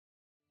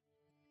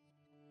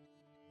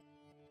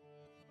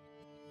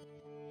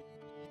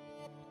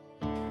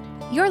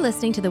You're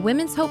listening to the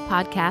Women's Hope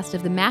podcast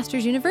of the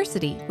Masters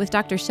University with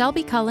Dr.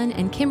 Shelby Cullen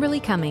and Kimberly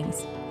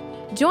Cummings.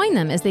 Join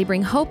them as they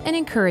bring hope and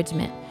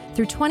encouragement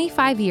through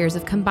 25 years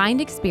of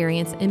combined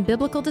experience in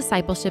biblical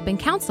discipleship and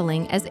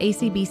counseling as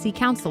ACBC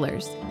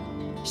counselors.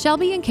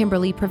 Shelby and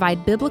Kimberly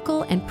provide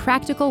biblical and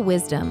practical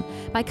wisdom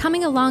by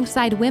coming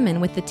alongside women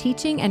with the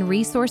teaching and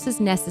resources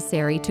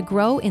necessary to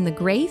grow in the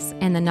grace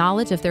and the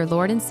knowledge of their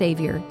Lord and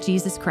Savior,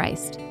 Jesus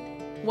Christ.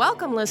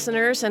 Welcome,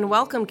 listeners, and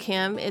welcome,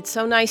 Kim. It's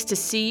so nice to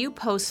see you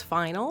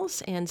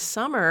post-finals, and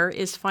summer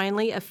is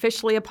finally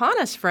officially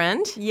upon us,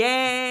 friend.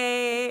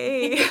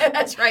 Yay!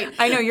 That's right.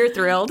 I know you're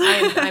thrilled.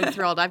 I'm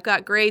thrilled. I've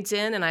got grades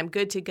in, and I'm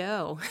good to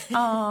go.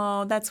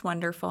 Oh, that's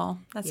wonderful.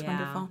 That's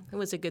wonderful. It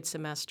was a good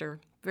semester.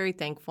 Very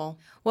thankful.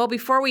 Well,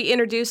 before we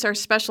introduce our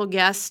special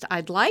guest,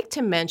 I'd like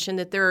to mention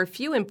that there are a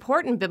few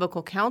important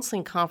biblical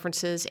counseling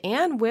conferences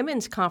and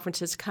women's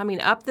conferences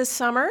coming up this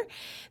summer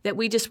that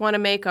we just want to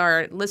make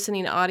our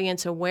listening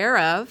audience aware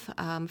of.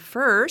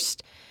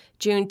 First,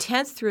 June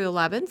 10th through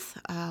 11th,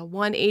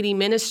 180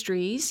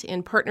 Ministries,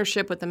 in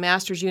partnership with the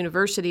Masters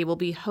University, will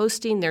be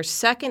hosting their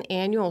second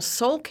annual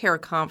Soul Care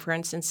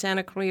Conference in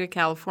Santa Clarita,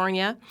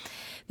 California.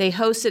 They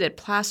host it at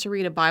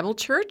Placerita Bible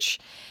Church,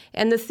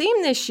 and the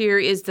theme this year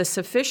is the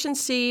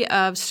sufficiency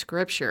of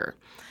Scripture,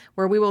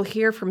 where we will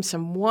hear from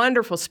some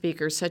wonderful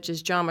speakers such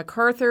as John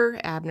MacArthur,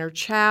 Abner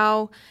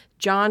Chow,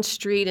 John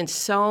Street, and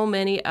so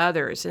many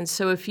others. And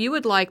so if you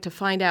would like to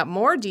find out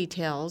more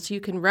details, you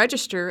can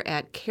register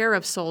at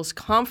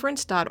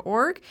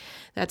careofsoulsconference.org.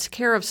 That's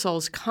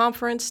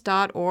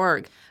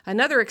careofsoulsconference.org.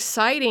 Another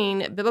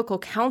exciting biblical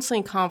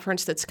counseling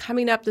conference that's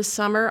coming up this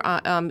summer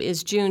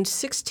is June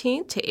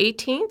 16th to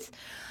 18th,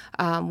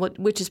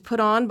 which is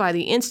put on by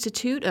the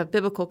Institute of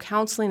Biblical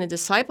Counseling and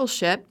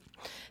Discipleship.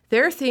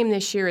 Their theme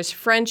this year is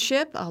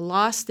Friendship, a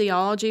Lost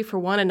Theology for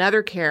One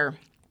Another Care.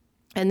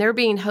 And they're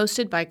being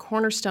hosted by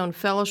Cornerstone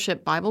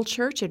Fellowship Bible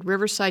Church at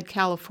Riverside,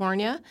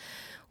 California,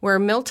 where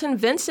Milton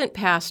Vincent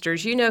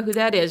pastors. You know who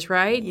that is,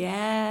 right?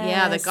 Yes.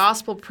 Yeah, the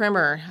Gospel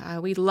Primer.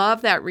 We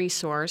love that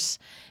resource.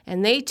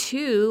 And they,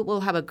 too,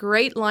 will have a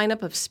great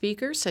lineup of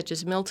speakers, such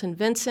as Milton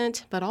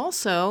Vincent, but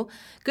also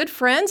good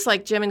friends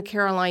like Jim and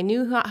Caroline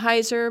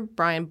Neuheiser,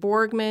 Brian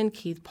Borgman,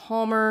 Keith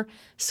Palmer,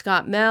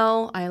 Scott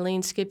Mell,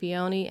 Eileen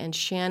Scipione, and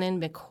Shannon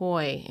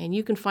McCoy. And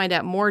you can find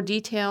out more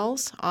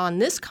details on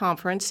this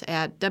conference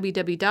at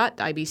www.ibcd.org.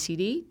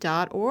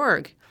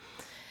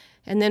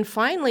 And then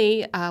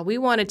finally, we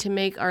wanted to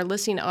make our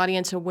listening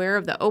audience aware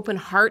of the Open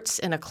Hearts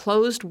in a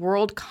Closed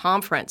World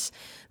Conference.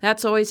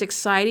 That's always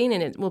exciting,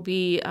 and it will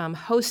be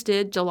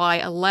hosted July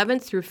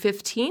 11th through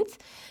 15th.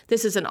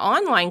 This is an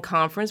online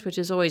conference, which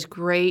is always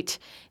great,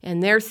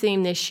 and their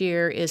theme this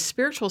year is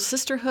Spiritual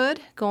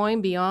Sisterhood,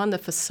 Going Beyond the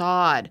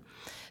Facade.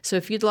 So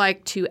if you'd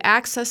like to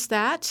access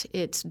that,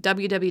 it's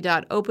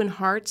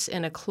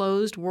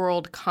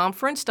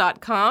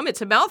www.openheartsinaclosedworldconference.com.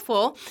 It's a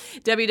mouthful,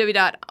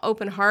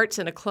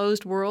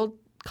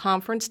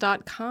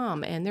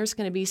 www.openheartsinaclosedworldconference.com. And there's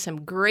going to be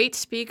some great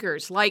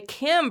speakers, like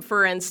Kim,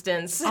 for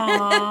instance,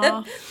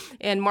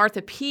 and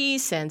Martha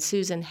Peace and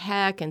Susan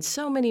Heck, and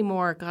so many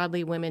more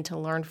godly women to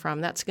learn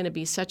from. That's going to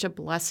be such a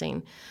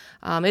blessing.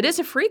 It is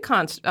a free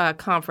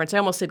conference. I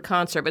almost said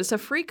concert, but it's a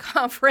free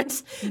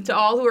conference to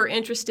all who are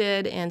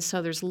interested, and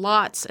so there's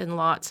lots and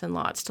lots and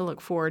lots to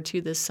look forward to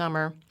this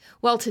summer.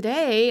 Well,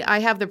 today I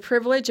have the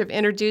privilege of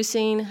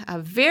introducing a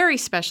very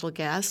special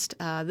guest.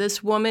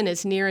 This woman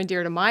is near and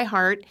dear to my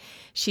heart.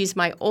 She's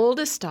my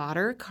oldest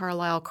daughter,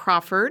 Carlisle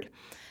Crawford.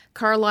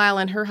 Carlisle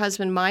and her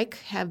husband, Mike,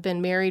 have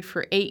been married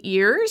for 8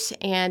 years,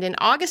 and in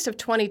August of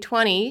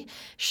 2020,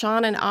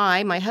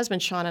 my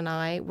husband Sean and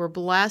I, were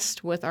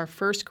blessed with our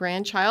first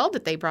grandchild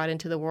that they brought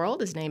into the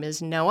world. His name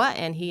is Noah,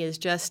 and he is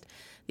just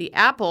the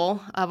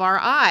apple of our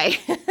eye.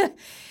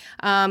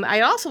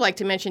 I'd also like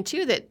to mention,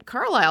 too, that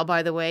Carlisle,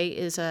 by the way,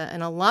 is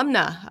an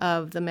alumna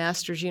of the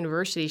Masters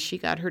University. She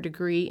got her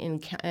degree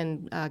in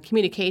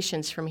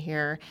communications from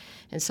here,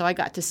 and so I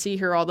got to see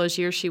her all those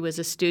years she was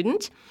a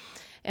student.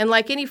 And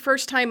like any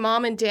first-time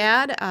mom and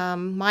dad,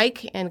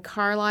 Mike and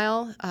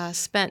Carlisle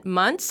spent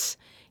months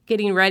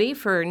getting ready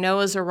for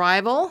Noah's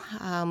arrival.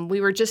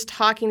 We were just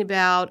talking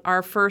about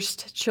our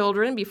first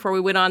children before we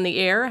went on the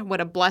air,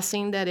 what a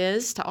blessing that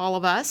is to all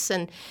of us.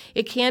 And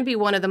it can be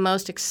one of the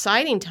most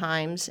exciting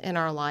times in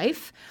our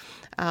life.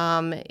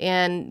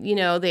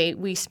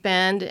 We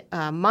spend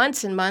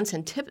months and months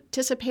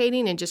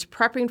anticipating and just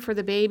prepping for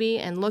the baby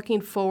and looking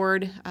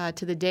forward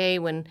to the day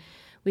when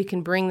we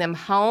can bring them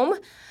home.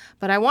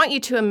 But I want you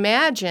to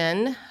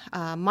imagine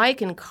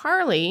Mike and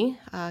Carly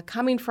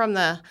coming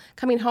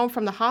home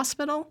from the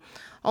hospital,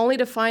 only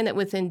to find that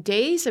within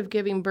days of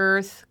giving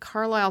birth,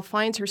 Carlisle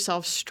finds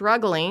herself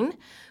struggling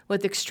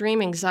with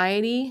extreme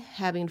anxiety,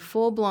 having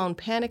full-blown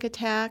panic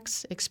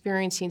attacks,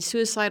 experiencing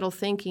suicidal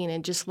thinking,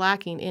 and just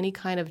lacking any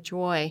kind of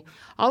joy.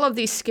 All of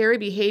these scary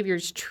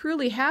behaviors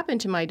truly happened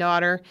to my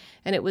daughter,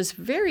 and it was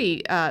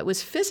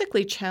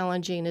physically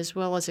challenging as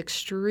well as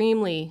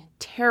extremely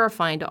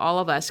terrifying to all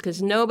of us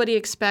because nobody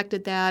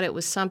expected that. It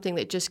was something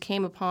that just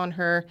came upon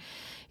her,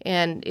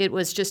 and it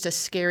was just a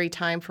scary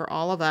time for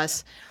all of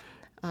us.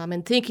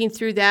 And thinking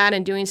through that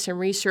and doing some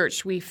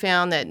research, we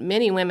found that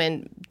many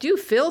women do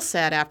feel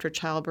sad after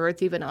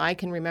childbirth. Even I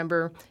can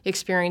remember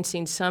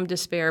experiencing some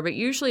despair, but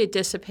usually it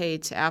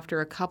dissipates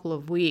after a couple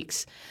of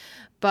weeks.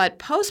 But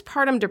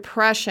postpartum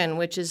depression,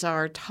 which is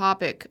our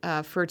topic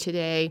for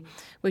today,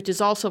 which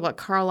is also what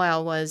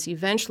Carlisle was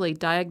eventually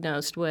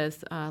diagnosed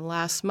with,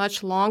 lasts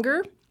much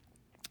longer.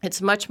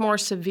 It's much more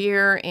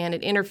severe, and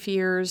it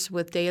interferes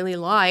with daily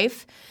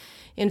life.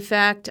 In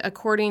fact,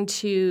 according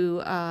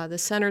to the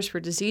Centers for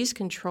Disease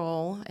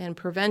Control and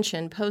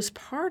Prevention,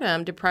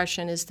 postpartum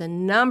depression is the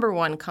number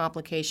one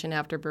complication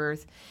after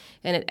birth,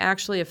 and it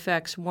actually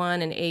affects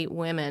 1 in 8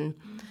 women.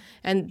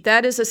 And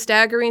that is a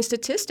staggering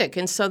statistic.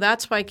 And so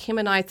that's why Kim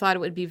and I thought it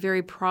would be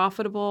very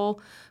profitable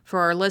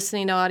for our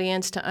listening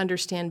audience to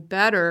understand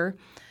better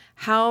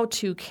how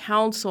to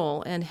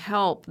counsel and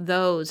help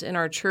those in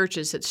our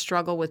churches that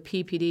struggle with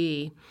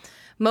PPD.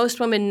 Most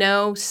women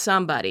know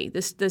somebody.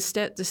 The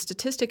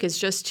statistic is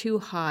just too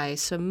high.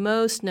 So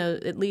most know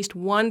at least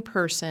one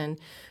person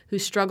who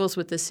struggles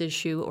with this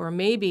issue, or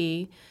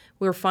maybe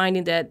we're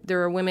finding that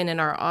there are women in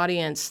our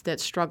audience that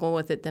struggle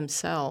with it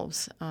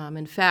themselves.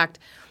 In fact,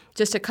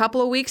 just a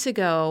couple of weeks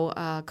ago,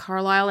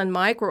 Carlisle and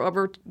Mike were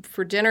over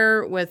for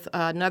dinner with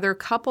another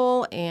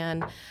couple,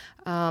 and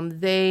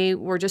they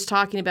were just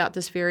talking about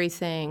this very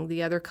thing.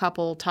 The other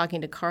couple talking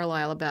to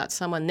Carlisle about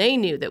someone they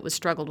knew that was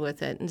struggled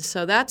with it. And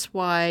so that's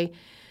why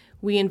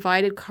we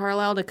invited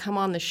Carlisle to come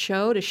on the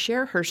show to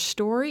share her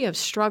story of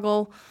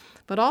struggle,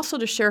 but also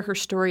to share her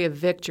story of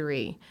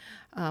victory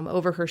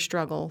over her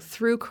struggle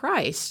through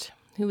Christ,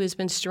 who has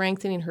been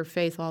strengthening her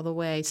faith all the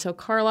way. So,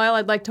 Carlisle,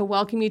 I'd like to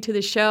welcome you to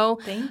the show.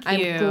 Thank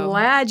you. I'm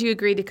glad you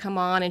agreed to come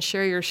on and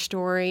share your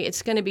story.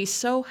 It's going to be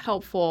so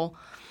helpful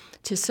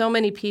to so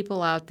many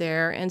people out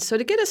there. And so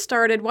to get us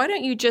started, why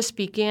don't you just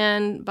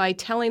begin by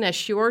telling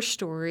us your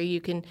story?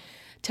 You can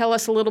tell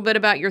us a little bit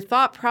about your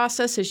thought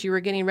process as you were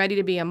getting ready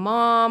to be a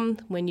mom,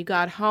 when you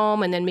got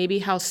home, and then maybe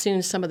how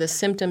soon some of the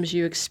symptoms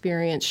you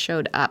experienced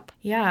showed up.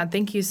 Yeah,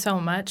 thank you so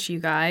much, you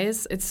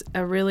guys. It's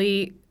a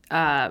really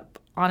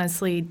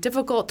honestly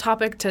difficult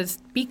topic to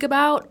speak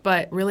about,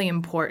 but really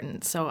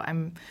important. So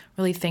I'm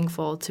really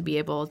thankful to be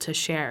able to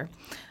share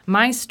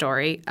my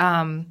story.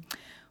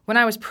 When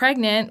I was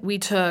pregnant, we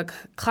took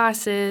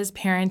classes,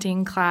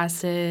 parenting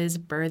classes,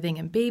 birthing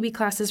and baby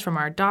classes from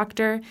our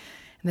doctor. And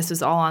this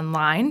was all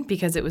online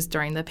because it was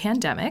during the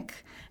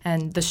pandemic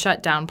and the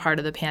shutdown part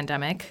of the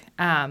pandemic.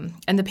 And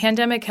the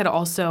pandemic had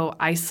also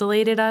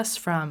isolated us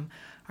from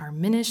our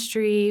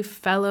ministry,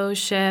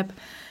 fellowship,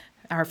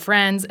 our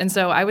friends. And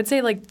so I would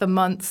say like the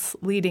months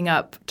leading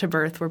up to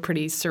birth were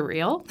pretty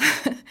surreal.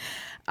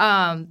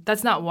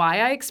 That's not why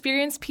I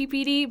experienced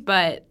PPD,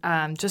 but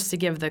just to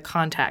give the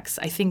context,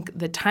 I think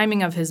the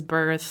timing of his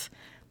birth,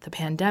 the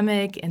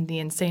pandemic, and the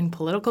insane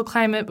political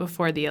climate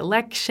before the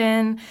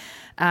election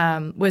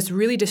was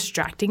really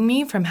distracting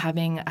me from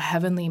having a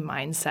heavenly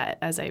mindset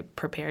as I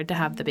prepared to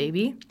have the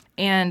baby.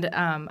 And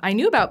I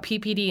knew about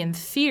PPD in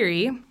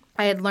theory.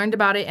 I had learned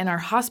about it in our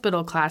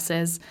hospital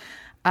classes,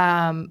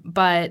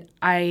 but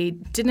I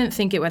didn't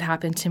think it would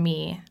happen to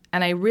me.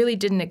 And I really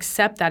didn't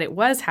accept that it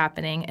was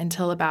happening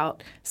until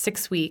about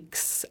 6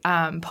 weeks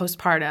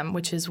postpartum,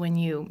 which is when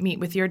you meet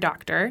with your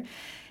doctor.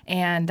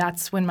 And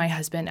that's when my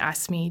husband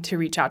asked me to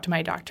reach out to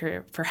my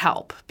doctor for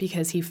help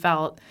because he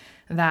felt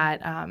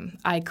that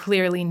I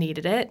clearly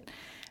needed it.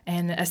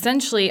 And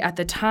essentially at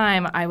the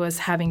time, I was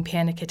having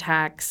panic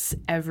attacks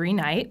every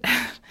night.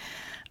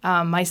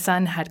 My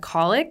son had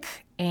colic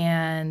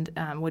and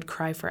would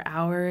cry for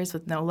hours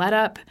with no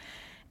let-up.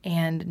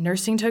 And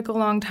nursing took a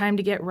long time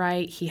to get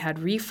right. He had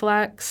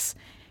reflux.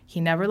 He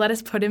never let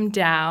us put him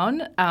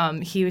down.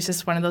 He was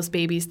just one of those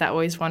babies that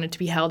always wanted to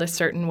be held a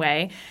certain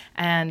way.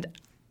 And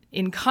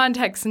in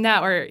context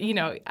now, or,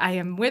 I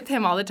am with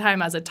him all the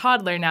time as a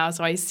toddler now,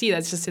 so I see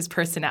that's just his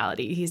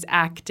personality. He's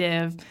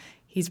active.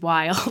 He's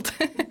wild.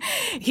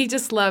 He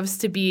just loves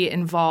to be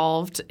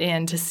involved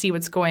and to see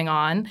what's going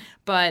on.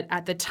 But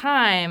at the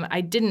time,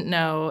 I didn't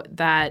know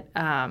that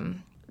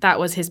that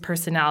was his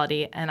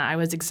personality, and I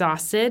was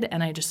exhausted,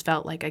 and I just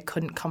felt like I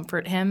couldn't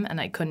comfort him,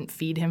 and I couldn't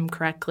feed him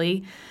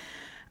correctly.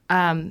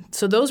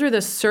 So those were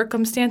the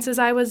circumstances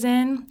I was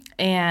in,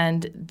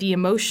 and the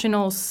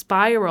emotional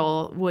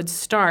spiral would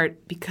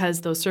start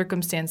because those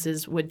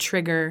circumstances would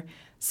trigger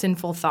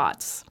sinful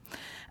thoughts.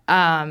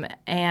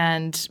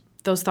 And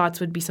those thoughts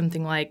would be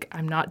something like,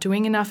 I'm not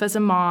doing enough as a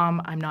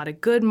mom, I'm not a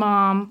good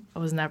mom, I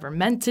was never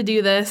meant to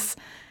do this.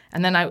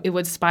 And then it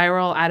would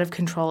spiral out of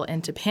control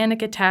into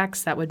panic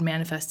attacks that would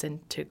manifest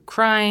into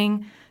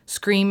crying,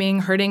 screaming,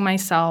 hurting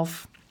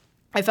myself.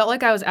 I felt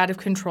like I was out of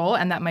control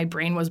and that my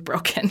brain was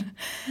broken.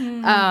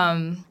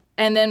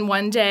 And then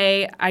one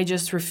day, I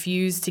just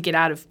refused to get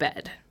out of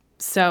bed.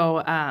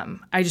 So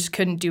I just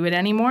couldn't do it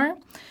anymore.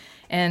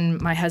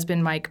 And my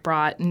husband, Mike,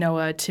 brought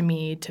Noah to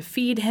me to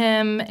feed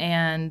him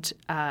and,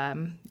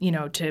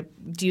 to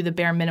do the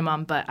bare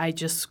minimum. But I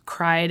just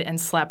cried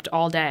and slept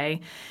all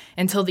day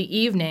until the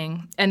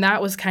evening. And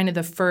that was kind of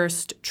the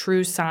first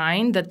true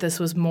sign that this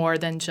was more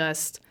than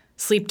just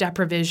sleep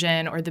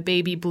deprivation or the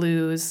baby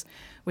blues.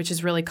 which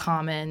is really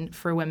common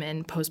for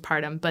women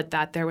postpartum, but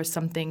that there was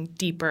something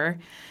deeper.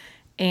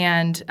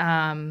 And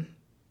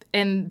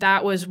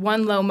that was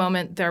one low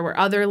moment. There were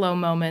other low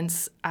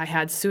moments. I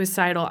had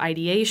suicidal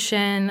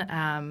ideation.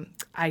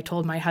 I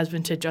told my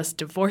husband to just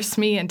divorce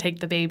me and take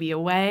the baby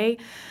away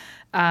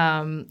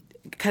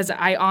because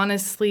I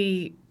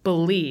honestly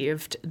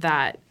believed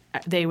that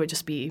they would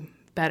just be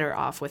better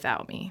off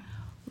without me.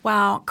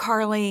 Wow,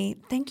 Carly,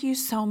 thank you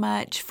so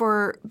much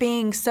for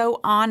being so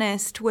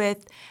honest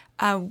with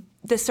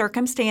the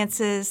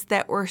circumstances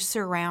that were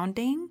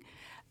surrounding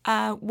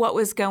what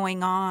was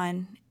going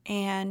on.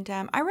 And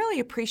I really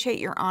appreciate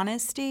your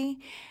honesty,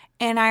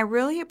 and I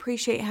really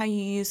appreciate how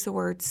you use the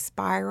word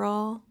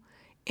spiral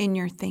in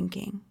your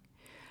thinking.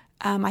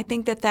 I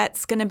think that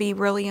that's going to be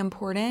really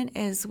important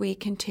as we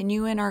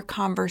continue in our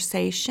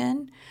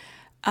conversation,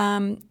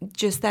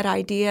 just that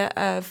idea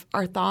of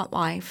our thought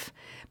life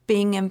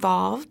being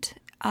involved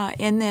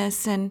in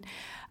this. And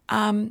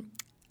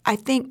I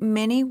think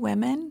many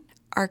women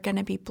are going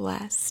to be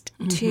blessed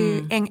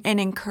to and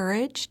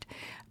encouraged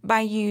by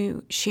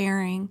you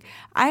sharing.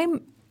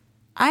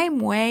 I'm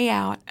way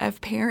out of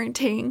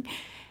parenting,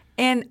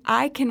 and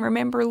I can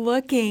remember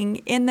looking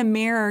in the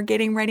mirror,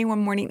 getting ready one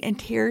morning, and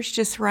tears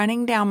just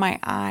running down my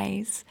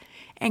eyes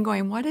and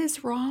going, what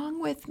is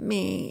wrong with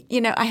me?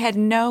 I had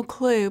no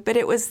clue, but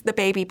it was the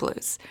baby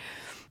blues.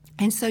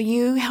 And so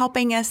you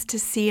helping us to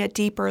see a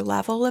deeper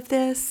level of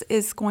this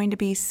is going to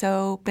be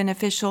so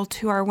beneficial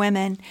to our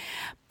women.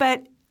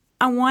 But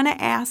I want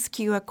to ask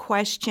you a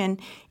question.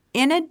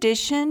 In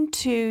addition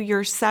to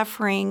your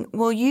suffering,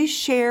 will you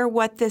share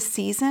what this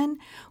season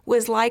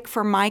was like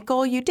for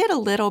Michael? You did a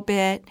little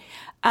bit,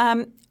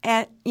 as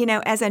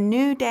a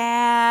new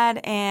dad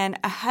and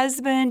a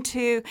husband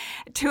to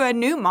a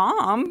new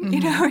mom.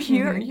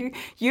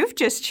 You've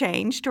just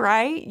changed,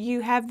 right?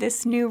 You have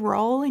this new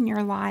role in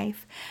your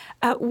life.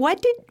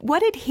 What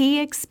did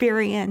he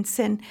experience,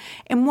 and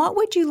what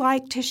would you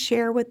like to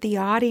share with the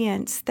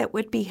audience that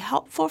would be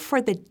helpful for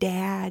the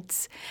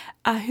dads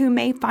who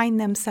may find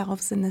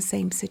themselves in the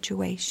same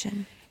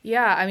situation?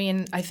 Yeah,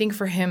 I think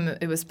for him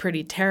it was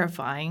pretty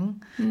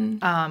terrifying.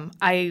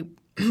 I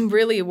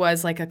really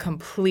was like a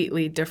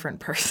completely different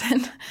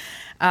person.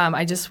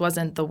 I just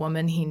wasn't the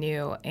woman he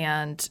knew,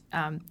 and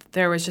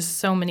there was just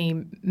so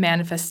many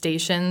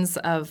manifestations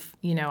of,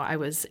 I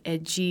was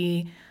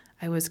edgy,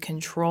 I was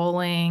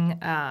controlling,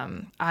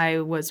 I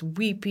was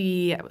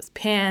weepy, I was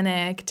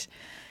panicked,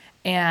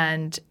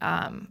 and,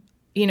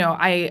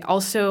 I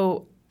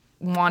also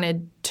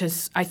wanted to,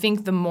 I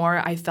think the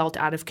more I felt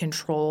out of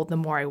control, the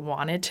more I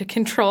wanted to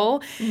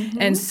control,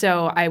 and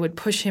so I would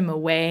push him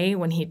away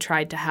when he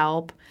tried to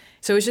help.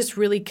 So it was just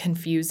really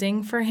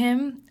confusing for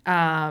him,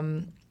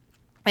 and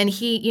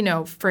he,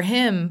 for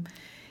him,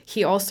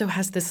 he also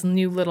has this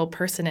new little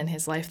person in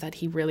his life that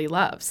he really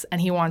loves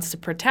and he wants to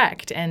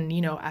protect. And,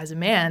 as a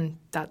man,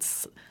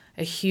 that's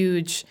a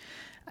huge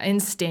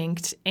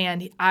instinct.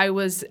 And I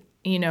was,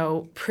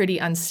 pretty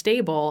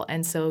unstable.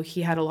 And so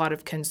he had a lot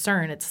of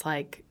concern. It's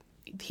like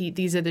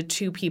these are the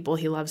two people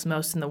he loves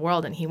most in the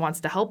world and he wants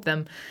to help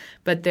them.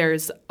 But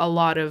there's a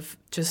lot of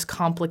just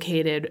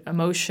complicated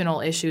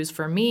emotional issues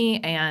for me.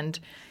 And,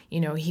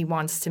 he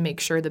wants to make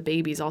sure the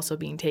baby's also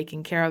being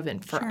taken care of.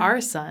 And for our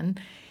son,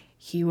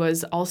 he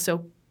was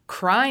also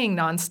crying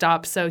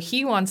nonstop, so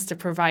he wants to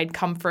provide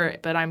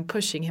comfort, but I'm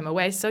pushing him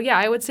away. So yeah,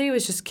 I would say it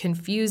was just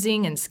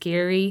confusing and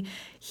scary.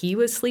 He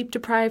was sleep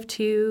deprived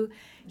too.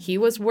 He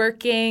was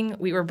working.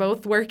 We were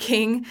both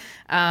working.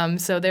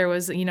 So there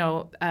was,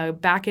 a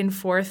back and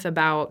forth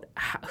about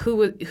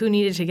who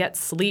needed to get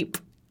sleep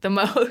the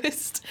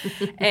most.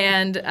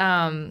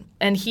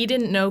 And he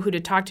didn't know who to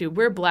talk to.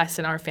 We're blessed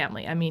in our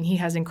family. He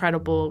has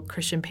incredible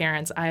Christian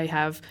parents. I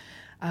have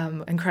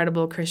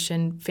incredible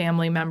Christian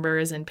family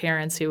members and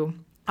parents who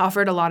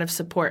offered a lot of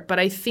support. But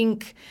I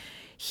think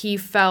he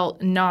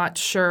felt not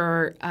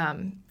sure.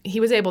 He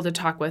was able to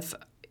talk with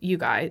you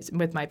guys,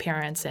 with my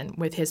parents and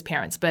with his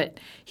parents. But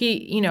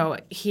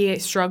he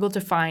struggled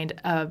to find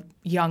a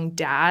young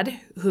dad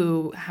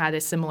who had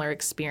a similar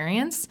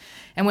experience.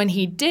 And when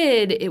he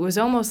did, it was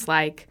almost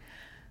like,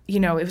 it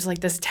was like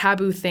this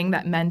taboo thing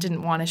that men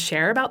didn't want to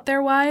share about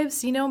their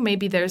wives.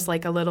 Maybe there's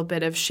like a little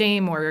bit of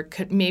shame or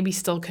maybe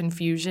still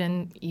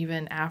confusion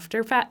even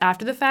after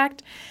the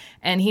fact.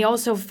 And he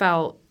also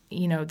felt,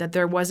 that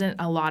there wasn't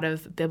a lot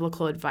of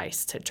biblical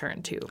advice to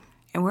turn to.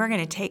 And we're going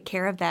to take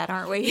care of that,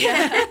 aren't we?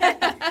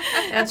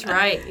 That's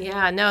right.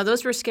 Yeah, no,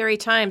 those were scary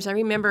times. I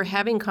remember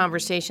having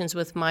conversations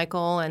with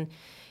Michael and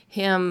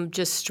him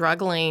just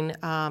struggling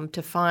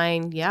to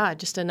find,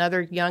 just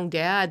another young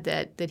dad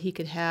that he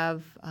could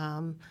have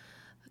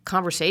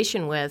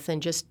conversation with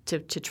and just to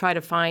try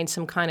to find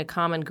some kind of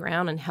common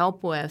ground and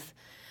help with.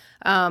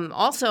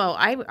 Also,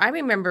 I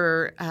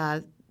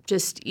remember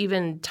just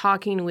even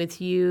talking with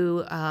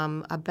you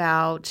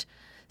about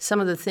some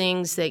of the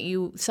things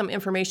some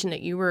information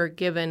that you were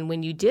given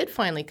when you did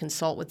finally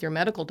consult with your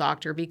medical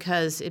doctor,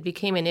 because it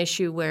became an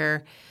issue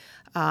where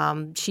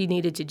she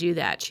needed to do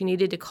that. She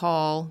needed to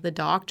call the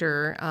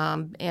doctor.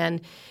 And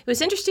it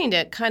was interesting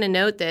to kind of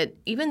note that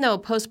even though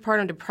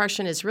postpartum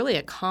depression is really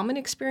a common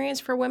experience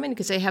for women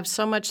because they have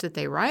so much that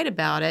they write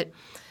about it,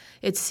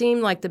 it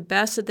seemed like the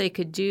best that they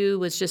could do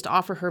was just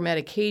offer her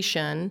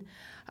medication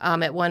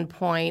at one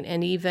point,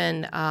 and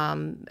even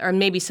or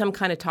maybe some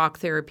kind of talk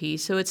therapy.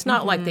 So it's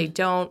not like they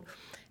don't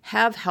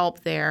have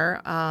help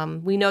there.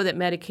 We know that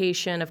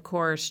medication, of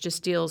course,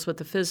 just deals with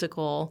the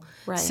physical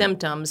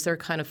symptoms. They're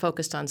kind of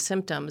focused on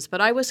symptoms. But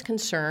I was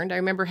concerned. I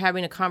remember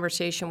having a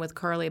conversation with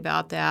Carly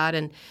about that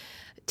and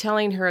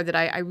telling her that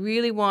I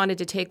really wanted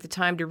to take the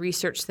time to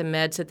research the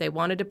meds that they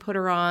wanted to put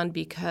her on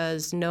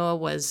because Noah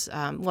was,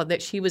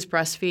 that she was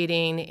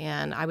breastfeeding,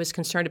 and I was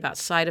concerned about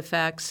side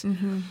effects.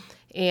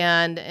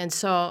 And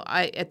so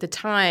I, at the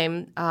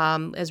time,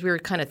 as we were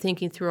kind of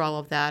thinking through all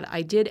of that,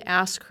 I did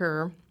ask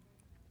her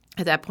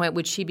at that point,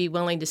 would she be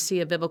willing to see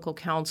a biblical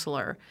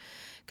counselor?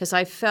 Because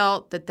I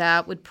felt that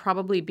that would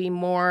probably be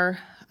more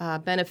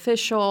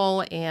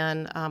beneficial,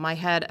 and I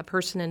had a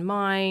person in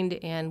mind,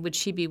 and would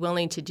she be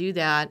willing to do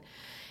that?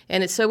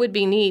 And so it would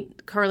be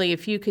neat, Carly,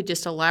 if you could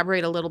just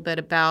elaborate a little bit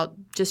about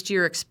just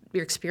your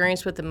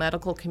experience with the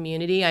medical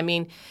community. I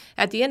mean,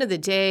 at the end of the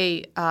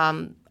day,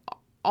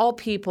 all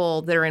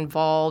people that are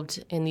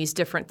involved in these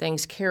different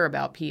things care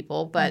about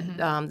people, but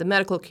the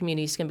medical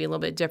community is going to be a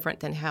little bit different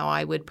than how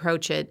I would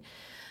approach it.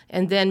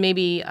 And then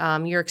maybe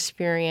your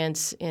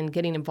experience in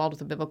getting involved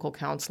with a biblical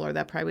counselor,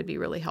 that probably would be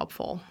really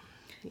helpful.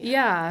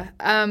 Yeah.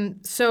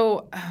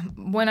 So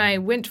when I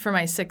went for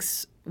my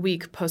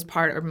 6-week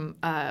postpartum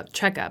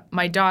checkup,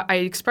 I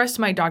expressed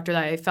to my doctor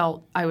that I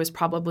felt I was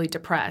probably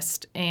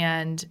depressed.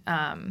 And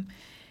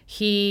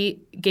he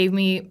gave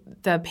me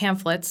the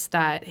pamphlets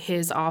that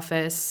his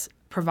office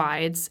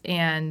provides,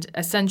 and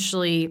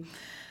essentially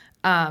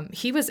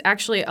he was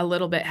actually a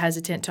little bit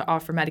hesitant to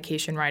offer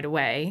medication right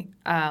away,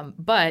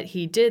 but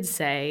he did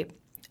say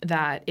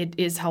that it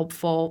is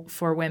helpful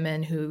for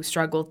women who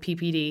struggle with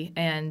PPD,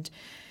 and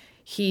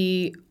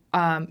he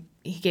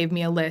gave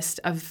me a list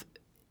of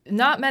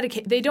not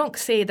medication. They don't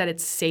say that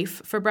it's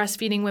safe for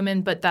breastfeeding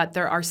women, but that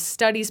there are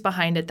studies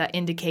behind it that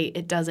indicate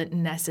it doesn't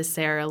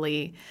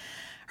necessarily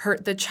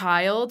hurt the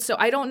child. So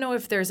I don't know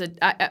if there's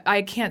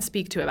I can't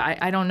speak to it.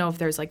 I don't know if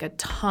there's like a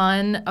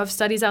ton of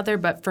studies out there,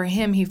 but for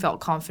him, he felt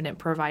confident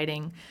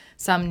providing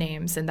some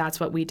names, and that's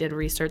what we did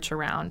research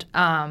around.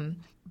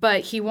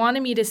 But he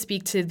wanted me to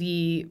speak to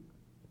the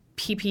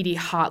PPD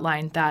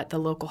hotline that the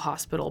local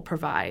hospital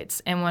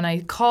provides. And when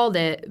I called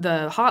it,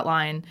 the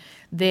hotline,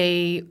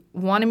 they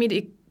wanted me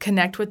to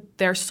connect with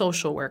their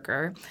social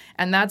worker.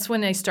 And that's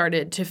when I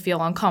started to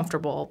feel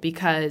uncomfortable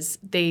because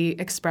they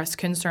expressed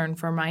concern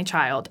for my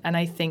child. And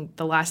I think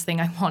the last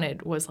thing I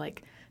wanted was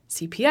like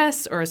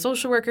CPS or a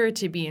social worker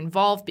to be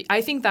involved.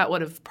 I think that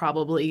would have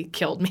probably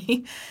killed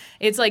me.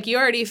 It's like you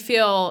already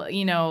feel,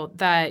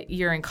 that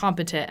you're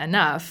incompetent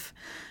enough.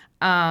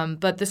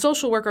 But the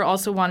social worker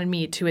also wanted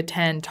me to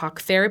attend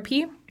talk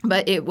therapy.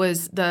 But it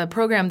was the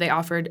program they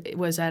offered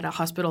was at a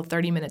hospital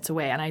 30 minutes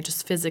away, and I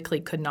just physically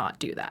could not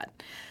do that.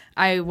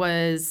 I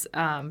was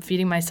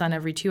feeding my son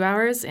every 2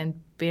 hours and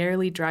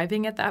barely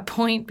driving at that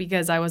point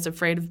because I was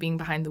afraid of being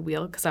behind the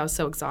wheel because I was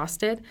so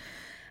exhausted.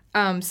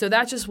 So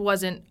that just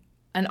wasn't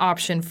an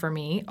option for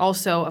me.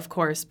 Also, of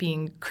course,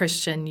 being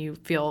Christian, you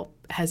feel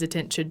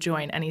hesitant to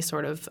join any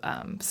sort of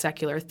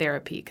secular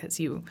therapy because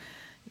you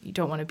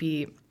don't want to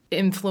be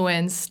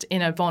influenced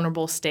in a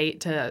vulnerable state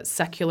to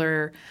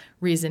secular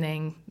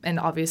reasoning. And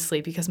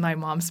obviously, because my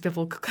mom's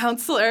biblical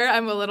counselor,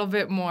 I'm a little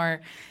bit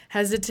more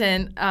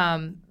hesitant.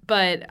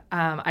 But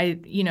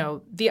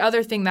the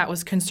other thing that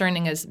was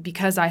concerning is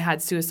because I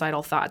had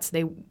suicidal thoughts,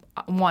 they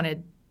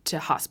wanted to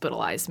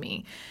hospitalize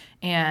me.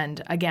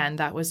 And again,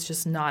 that was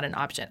just not an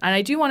option. And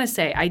I do want to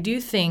say, I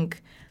do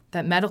think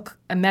that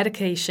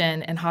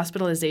medication and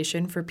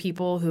hospitalization for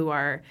people who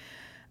are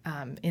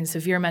in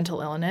severe mental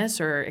illness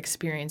or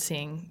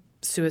experiencing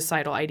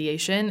suicidal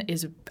ideation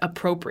is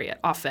appropriate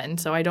often.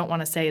 So I don't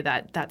want to say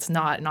that that's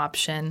not an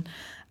option.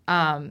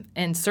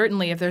 And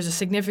certainly if there's a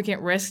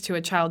significant risk to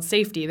a child's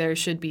safety, there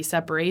should be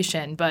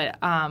separation. But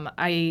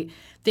I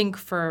think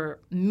for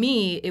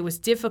me, it was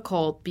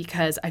difficult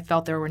because I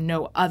felt there were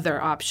no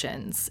other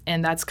options.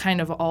 And that's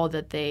kind of all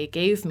that they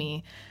gave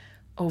me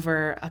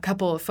over a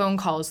couple of phone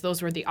calls.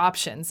 Those were the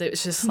options. It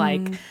was just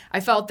like I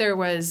felt there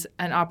was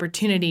an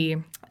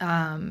opportunity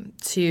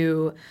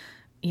to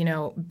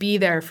be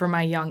there for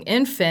my young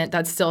infant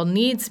that still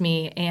needs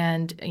me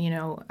and,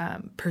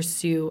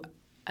 pursue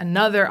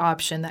another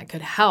option that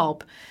could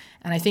help.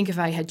 And I think if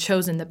I had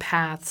chosen the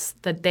paths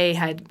that they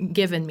had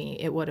given me,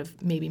 it would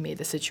have maybe made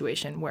the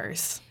situation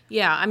worse.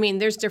 Yeah, I mean,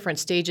 there's different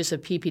stages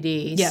of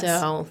PPD. Yes.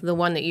 So the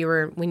one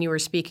that when you were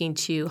speaking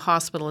to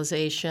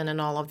hospitalization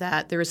and all of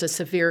that, there is a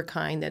severe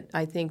kind that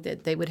I think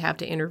that they would have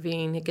to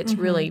intervene. It gets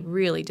really,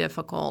 really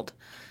difficult.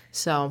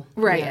 So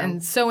right.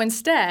 And so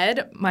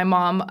instead, my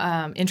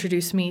mom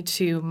introduced me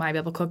to my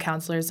biblical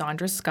counselor,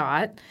 Zandra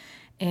Scott.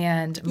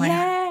 And my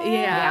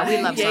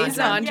we love Yay,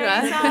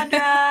 Sandra. Yay,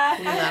 Sandra.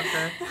 We love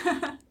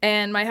her.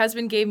 And my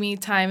husband gave me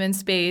time and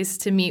space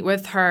to meet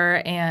with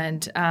her,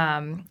 and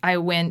I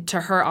went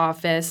to her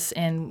office,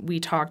 and we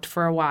talked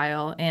for a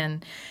while.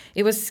 And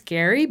it was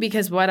scary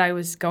because what I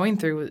was going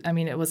through, I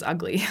mean, it was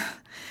ugly.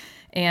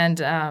 And,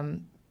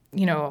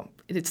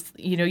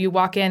 you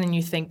walk in and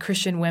you think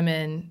Christian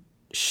women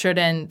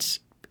shouldn't,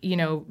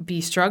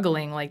 be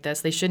struggling like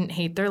this. They shouldn't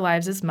hate their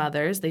lives as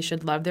mothers. They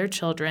should love their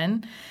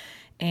children.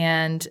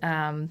 And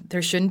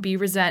there shouldn't be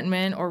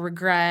resentment or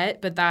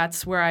regret, but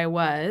that's where I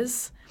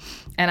was.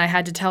 And I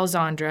had to tell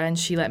Zandra, and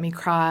she let me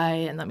cry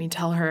and let me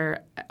tell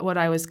her what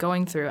I was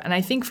going through. And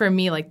I think for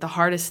me, like, the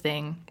hardest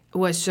thing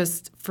was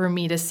just for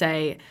me to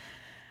say,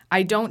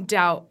 I don't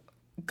doubt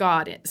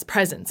God's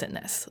presence in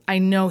this. I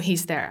know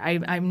he's there.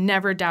 I've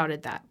never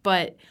doubted that.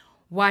 But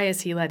why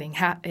is he letting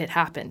it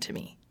happen to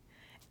me?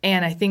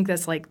 And I think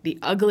that's like the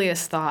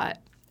ugliest thought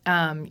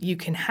you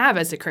can have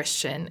as a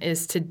Christian,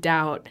 is to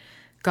doubt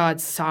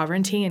God's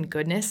sovereignty and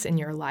goodness in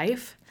your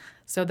life.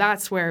 So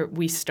that's where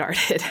we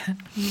started.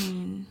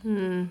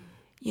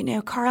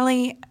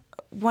 Carly,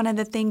 one of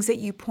the things that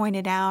you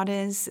pointed out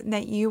is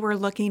that you were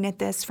looking at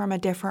this from a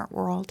different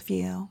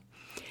worldview.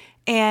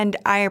 And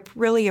I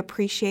really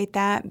appreciate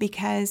that,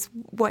 because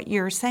what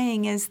you're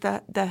saying is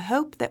the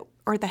hope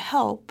the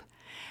help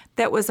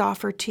that was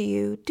offered to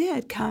you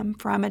did come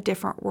from a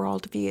different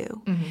worldview.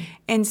 Mm-hmm.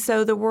 And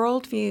so the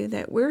worldview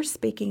that we're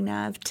speaking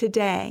of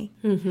today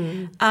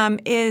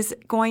is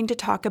going to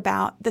talk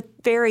about the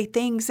very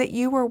things that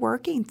you were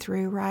working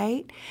through,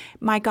 right?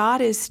 My God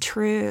is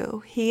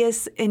true. He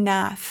is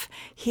enough.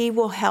 He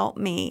will help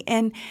me.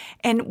 And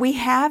we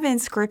have in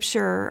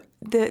Scripture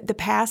the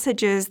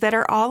passages that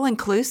are all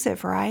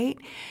inclusive, right?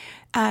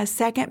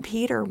 2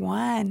 Peter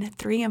 1,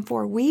 3 and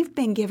 4, we've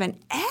been given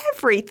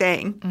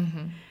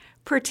everything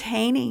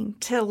pertaining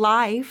to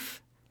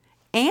life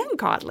and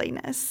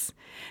godliness.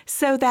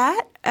 So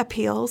that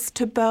appeals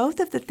to both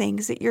of the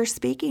things that you're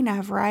speaking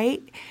of,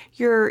 right?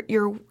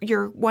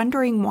 You're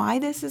wondering why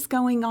this is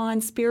going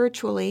on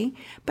spiritually,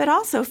 but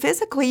also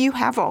physically you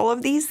have all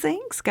of these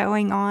things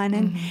going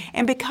on.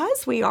 And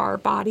because we are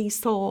body,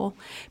 soul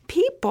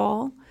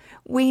people,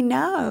 we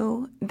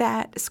know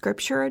that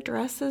Scripture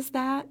addresses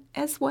that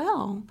as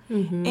well.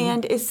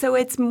 And so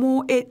it's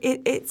more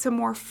it's a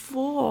more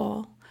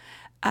full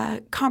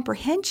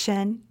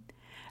comprehension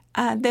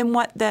than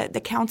what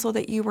the counsel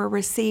that you were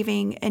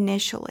receiving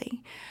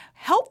initially.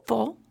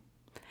 Helpful,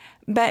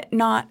 but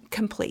not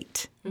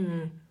complete.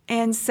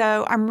 And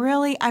so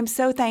I'm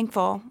so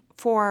thankful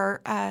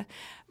for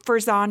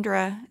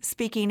Zandra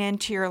speaking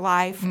into your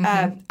life.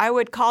 I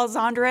would call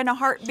Zandra in a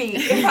heartbeat.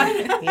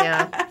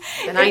 Yeah,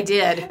 and I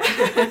did.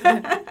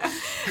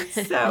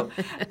 So,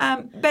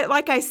 but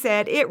like I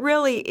said, it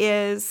really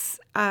is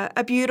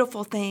a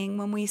beautiful thing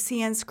when we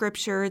see in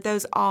Scripture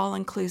those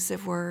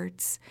all-inclusive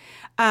words.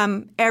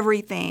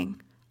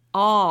 Everything,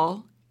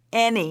 all,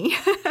 any,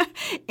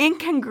 in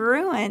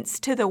congruence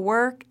to the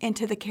work and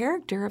to the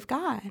character of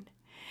God.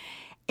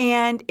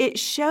 And it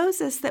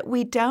shows us that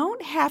we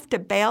don't have to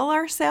bail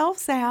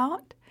ourselves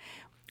out.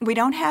 We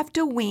don't have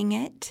to wing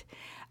it,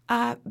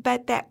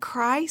 but that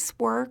Christ's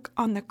work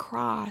on the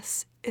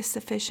cross is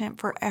sufficient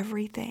for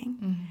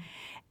everything.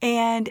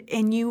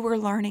 And you were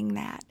learning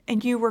that,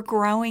 and you were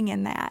growing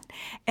in that.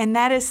 And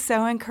that is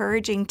so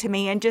encouraging to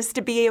me. And just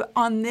to be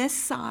on this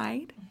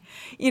side,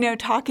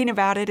 talking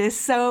about it is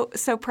so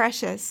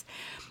precious.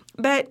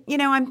 But,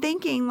 I'm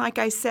thinking, like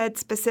I said,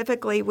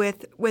 specifically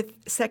with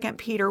 2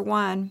 Peter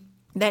 1,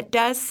 that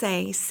does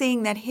say,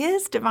 seeing that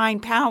his divine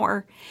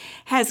power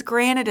has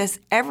granted us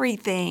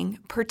everything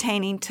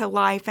pertaining to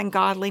life and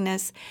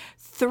godliness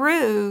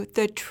through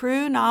the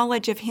true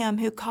knowledge of him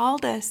who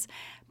called us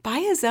by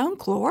his own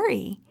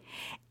glory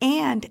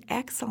and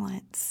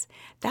excellence.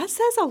 That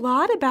says a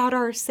lot about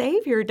our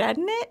Savior,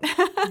 doesn't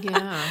it?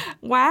 Yeah.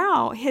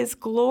 Wow, his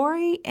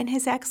glory and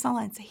his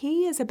excellence.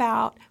 He is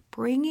about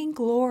bringing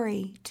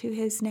glory to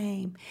his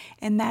name.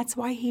 And that's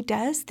why he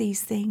does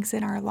these things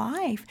in our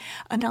life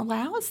and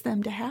allows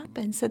them to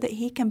happen so that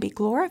he can be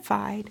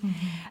glorified.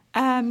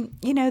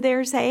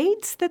 There's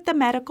aids that the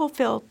medical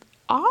field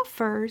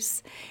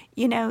offers,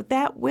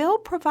 that will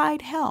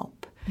provide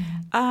help.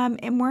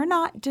 And we're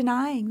not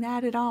denying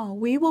that at all.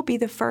 We will be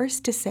the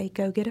first to say,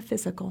 go get a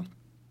physical.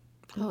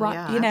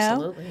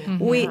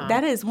 Absolutely.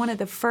 That is one of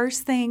the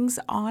first things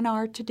on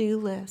our to-do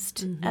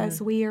list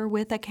as we are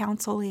with a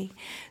counselee.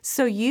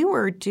 So you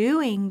are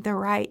doing the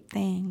right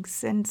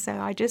things. And so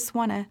I just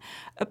want to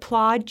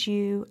applaud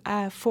you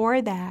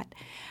for that.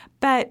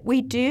 But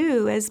we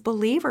do, as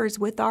believers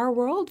with our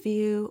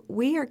worldview,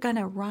 we are going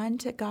to run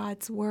to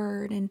God's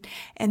Word.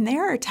 And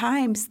there are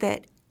times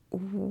that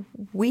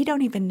we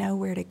don't even know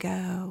where to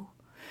go.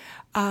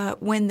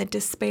 When the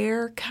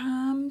despair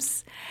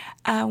comes,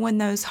 when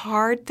those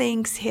hard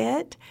things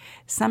hit,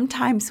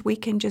 sometimes we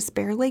can just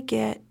barely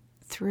get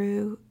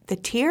through the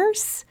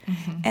tears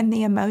and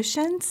the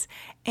emotions.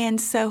 And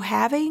so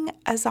having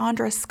a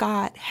Zandra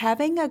Scott,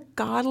 having a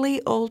godly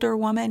older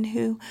woman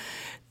who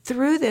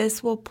through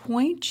this will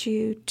point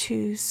you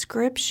to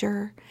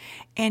Scripture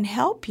and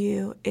help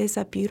you is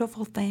a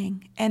beautiful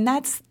thing. And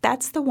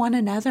that's the one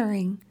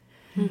anothering.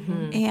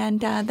 Mm-hmm. And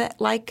that,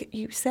 like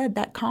you said,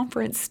 that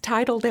conference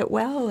titled it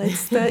well.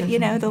 It's the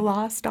the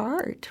lost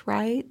art,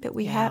 right? That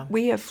we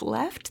have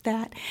left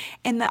that,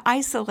 and the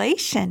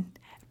isolation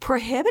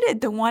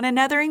prohibited the one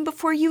anothering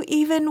before you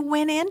even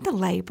went into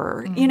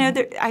labor.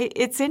 Mm-hmm.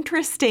 It's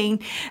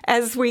interesting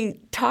as we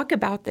talk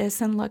about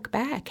this and look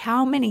back,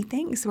 how many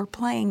things were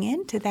playing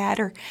into that,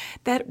 or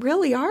that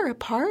really are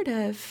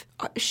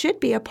should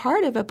be a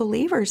part of a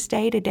believer's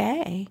day to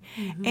day.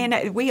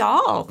 And we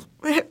all,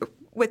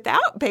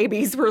 without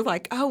babies, we're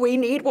like, oh, we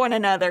need one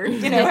another.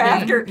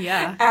 After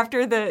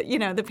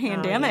the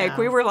pandemic,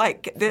 we were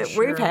like,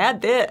 we've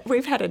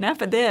had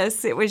enough of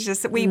this. It was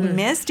just we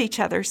missed each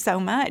other so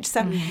much.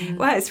 So,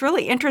 well, it's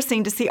really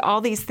interesting to see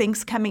all these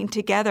things coming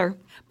together.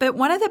 But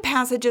one of the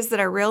passages that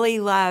I really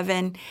love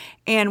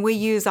and we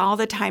use all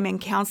the time in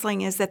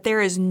counseling is that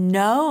there is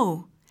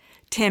no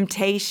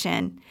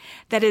temptation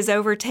that has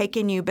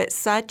overtaken you, but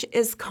such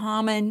is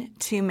common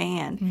to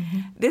man. Mm-hmm.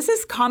 This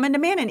is common to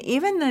man, and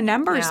even the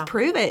numbers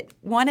prove it.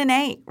 1 in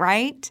 8,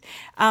 right?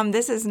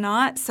 This is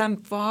not some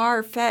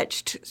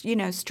far-fetched,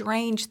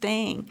 strange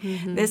thing.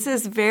 Mm-hmm. This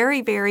is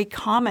very, very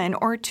common,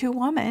 or to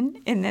woman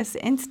in this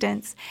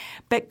instance.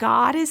 But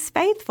God is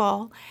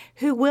faithful,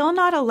 who will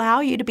not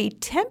allow you to be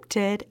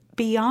tempted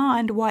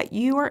beyond what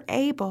you are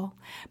able,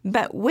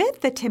 but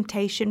with the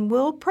temptation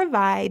will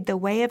provide the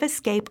way of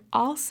escape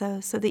also,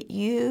 so that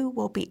you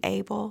will be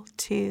able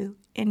to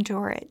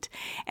endure it.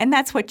 And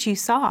that's what you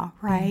saw,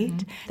 right?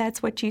 Mm-hmm.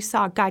 That's what you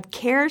saw. God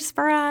cares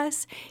for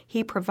us.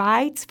 He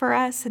provides for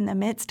us in the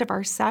midst of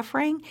our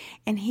suffering,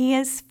 and He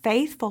is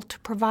faithful to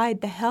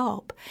provide the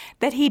help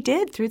that He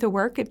did through the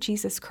work of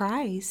Jesus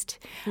Christ,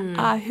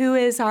 who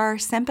is our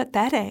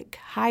sympathetic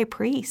high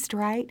priest,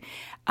 right,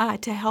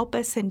 to help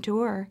us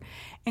endure.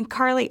 And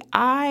Carly,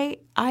 I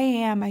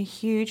am a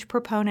huge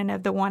proponent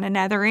of the one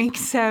anothering.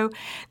 So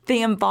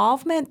the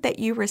involvement that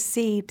you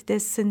received,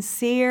 this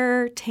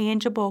sincere,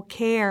 tangible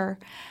care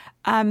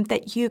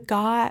that you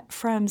got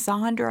from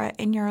Zondra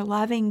and your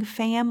loving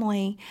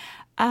family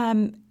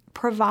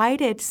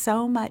provided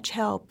so much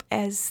help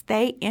as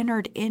they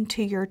entered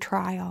into your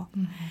trial.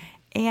 Mm-hmm.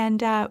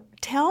 And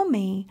tell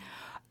me,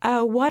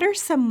 what are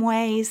some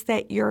ways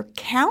that your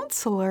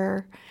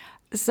counselor,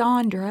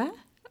 Zondra,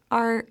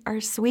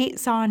 our sweet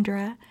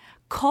Zondra,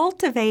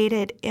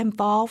 cultivated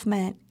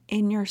involvement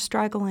in your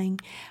struggling?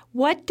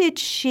 What did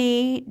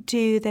she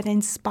do that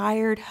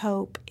inspired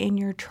hope in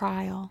your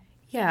trial?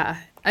 Yeah.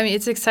 I mean,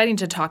 it's exciting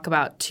to talk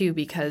about, too,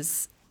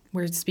 because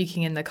we're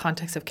speaking in the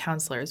context of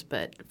counselors,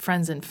 but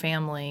friends and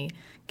family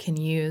can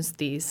use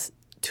these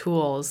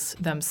tools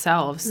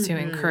themselves to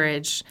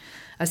encourage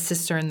a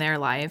sister in their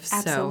lives.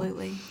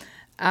 Absolutely.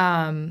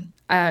 So,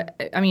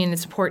 I mean,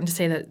 it's important to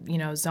say that,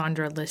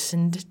 Zondra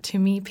listened to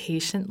me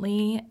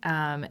patiently,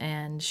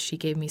 and she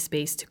gave me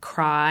space to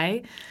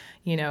cry.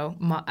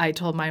 I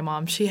told my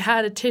mom she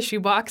had a tissue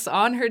box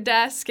on her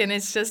desk, and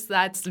it's just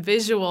that's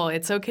visual.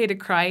 It's okay to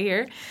cry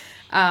here.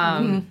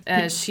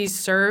 She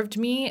served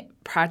me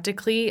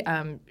practically.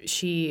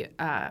 She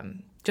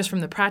just from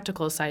the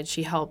practical side,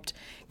 she helped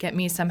get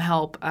me some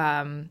help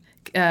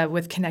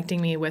with connecting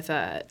me with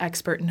an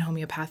expert in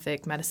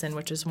homeopathic medicine,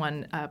 which is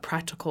one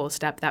practical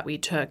step that we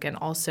took, and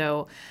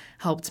also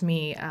helped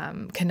me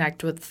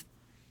connect with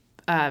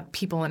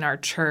people in our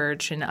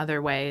church in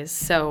other ways.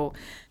 So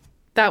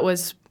that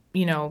was,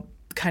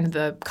 kind of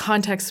the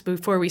context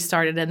before we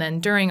started. And then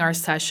during our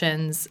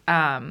sessions,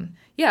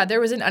 there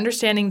was an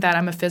understanding that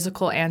I'm a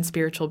physical and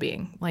spiritual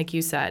being, like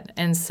you said.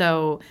 And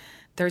so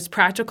there's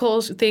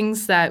practical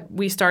things that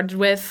we started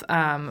with.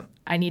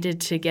 I needed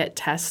to get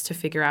tests to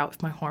figure out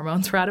if my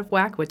hormones were out of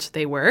whack, which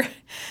they were.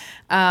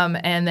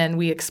 And then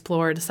we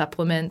explored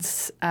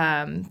supplements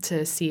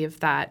to see if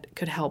that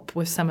could help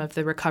with some of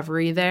the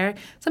recovery there.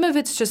 Some of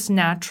it's just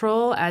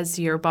natural as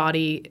your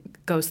body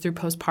goes through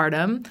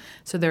postpartum,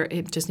 so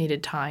it just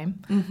needed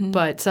time. Mm-hmm.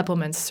 But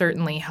supplements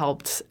certainly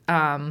helped.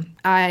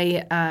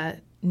 I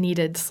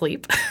needed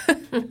sleep.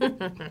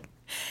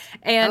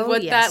 And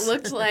that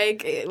looked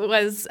like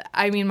was,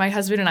 my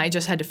husband and I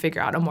just had to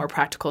figure out a more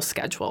practical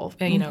schedule.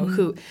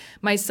 And,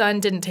 my son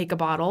didn't take a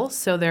bottle,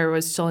 so there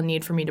was still a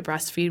need for me to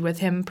breastfeed with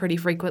him pretty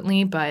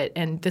frequently.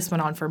 And this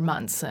went on for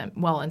months,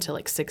 well into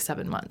like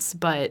 6-7 months.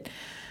 But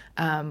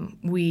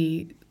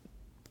we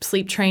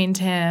sleep trained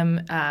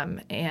him,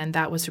 and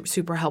that was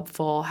super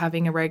helpful,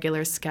 having a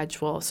regular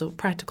schedule. So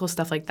practical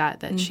stuff like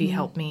that she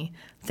helped me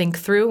think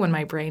through when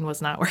my brain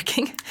was not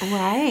working.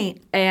 Right.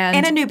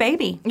 And a new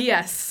baby.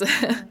 Yes.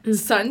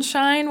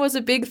 Sunshine was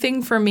a big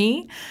thing for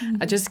me,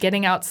 just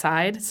getting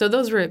outside. So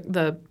those were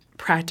the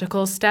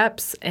practical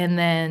steps. And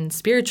then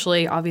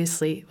spiritually,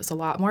 obviously, it was a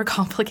lot more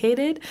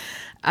complicated.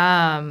 We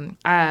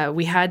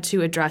had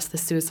to address the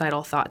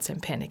suicidal thoughts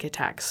and panic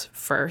attacks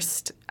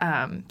first.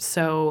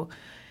 So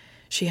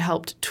she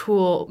helped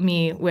tool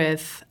me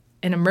with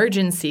an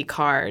emergency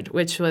card,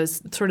 which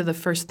was sort of the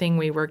first thing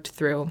we worked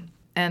through.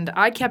 And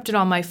I kept it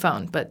on my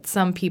phone, but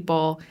some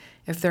people,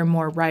 if they're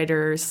more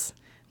writers,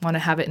 want to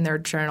have it in their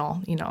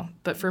journal,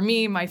 But for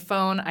me, my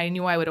phone, I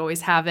knew I would always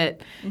have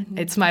it. Mm-hmm.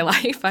 It's my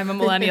life. I'm a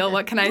millennial.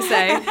 What can I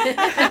say?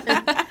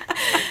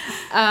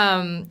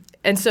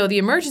 And so the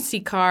emergency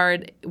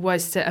card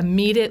was to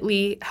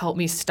immediately help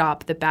me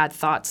stop the bad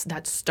thoughts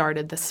that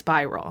started the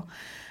spiral.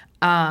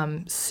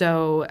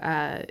 So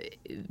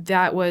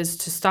that was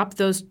to stop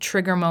those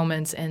trigger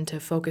moments and to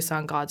focus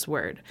on God's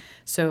word.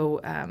 So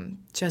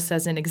just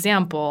as an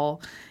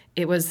example,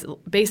 it was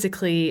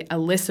basically a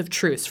list of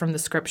truths from the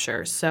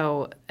scripture.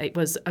 So it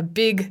was a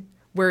big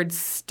word,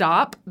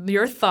 stop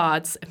your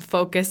thoughts and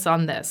focus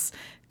on this.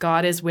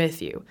 God is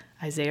with you.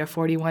 Isaiah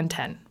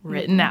 41:10,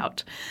 written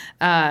out.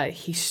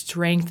 He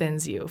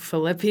strengthens you.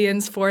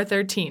 Philippians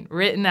 4:13,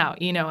 written out.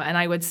 And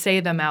I would say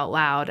them out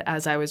loud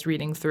as I was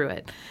reading through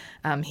it.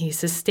 He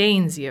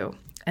sustains you.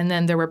 And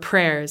then there were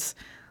prayers.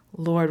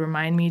 Lord,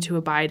 remind me to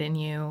abide in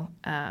you.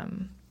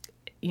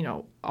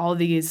 All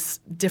these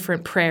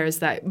different prayers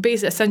that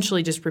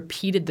essentially just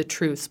repeated the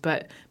truths,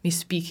 but me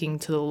speaking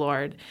to the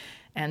Lord.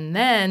 And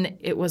then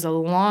it was a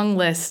long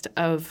list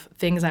of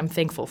things I'm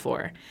thankful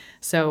for.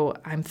 So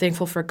I'm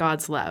thankful for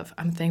God's love.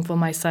 I'm thankful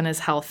my son is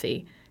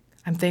healthy.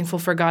 I'm thankful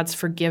for God's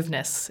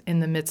forgiveness in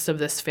the midst of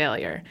this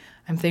failure.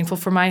 I'm thankful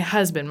for my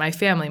husband, my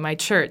family, my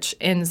church.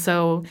 And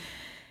so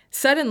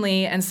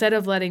suddenly, instead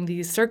of letting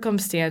these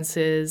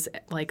circumstances,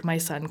 like my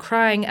son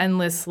crying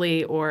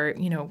endlessly, or,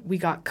 we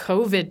got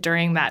COVID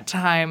during that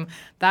time,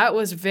 that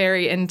was a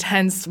very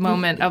intense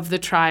moment of the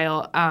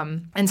trial.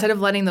 Instead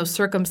of letting those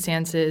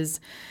circumstances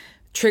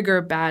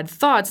trigger bad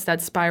thoughts that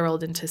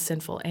spiraled into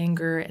sinful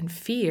anger and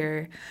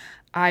fear,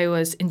 I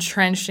was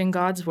entrenched in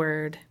God's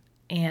word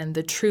and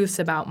the truths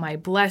about my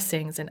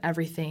blessings and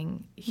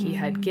everything he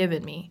had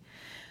given me.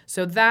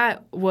 So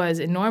that was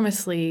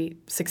enormously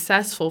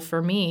successful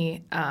for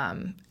me,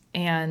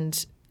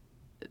 and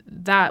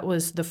that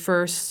was the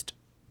first,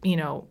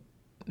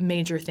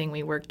 major thing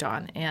we worked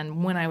on.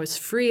 And when I was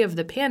free of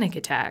the panic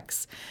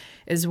attacks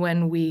is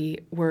when we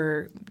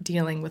were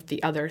dealing with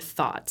the other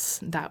thoughts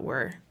that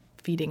were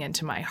feeding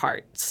into my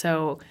heart.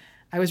 So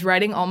I was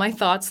writing all my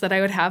thoughts that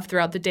I would have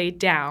throughout the day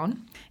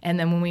down, and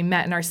then when we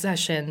met in our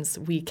sessions,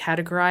 we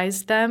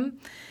categorized them.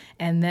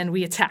 And then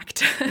we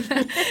attacked.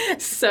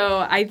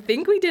 So I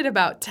think we did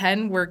about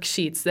 10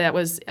 worksheets that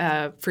was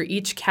for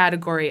each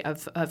category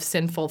of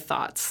sinful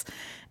thoughts.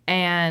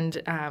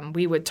 And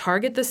we would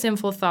target the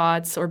sinful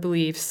thoughts or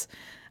beliefs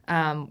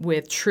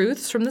with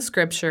truths from the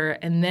scripture,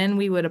 and then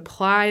we would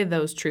apply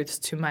those truths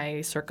to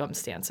my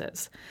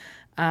circumstances.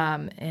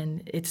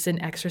 And it's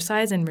an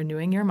exercise in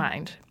renewing your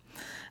mind.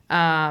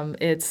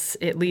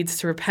 It leads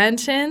to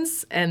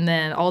repentance and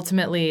then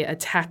ultimately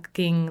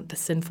attacking the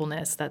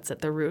sinfulness that's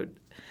at the root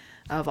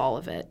of all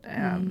of it.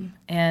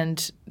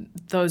 And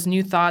those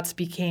new thoughts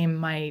became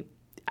my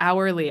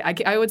hourly,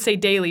 I would say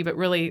daily, but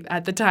really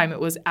at the time it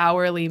was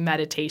hourly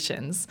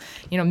meditations.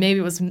 Maybe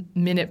it was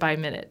minute by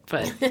minute,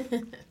 but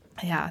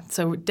yeah,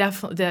 so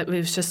definitely that it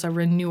was just a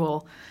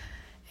renewal.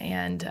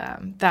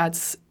 And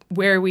that's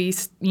where we,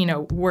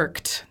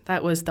 worked.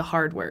 That was the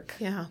hard work.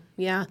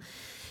 Yeah.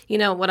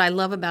 What I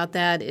love about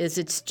that is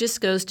it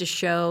just goes to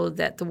show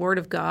that the Word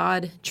of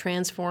God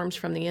transforms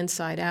from the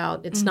inside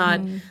out. It's not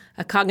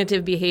a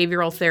cognitive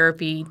behavioral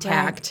therapy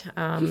tact.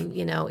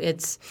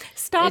 It's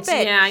Stop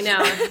it. Yeah, I know.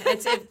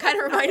 It kind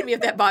of reminded me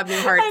of that Bob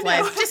Newhart play.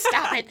 Just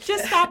stop it.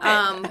 Just stop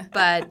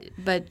it.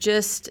 But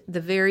just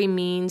the very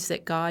means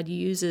that God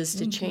uses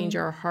to change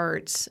our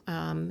hearts.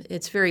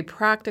 It's very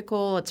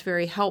practical. It's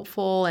very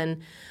helpful.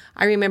 And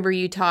I remember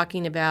you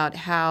talking about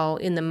how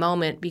in the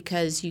moment,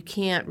 because you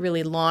can't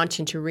really launch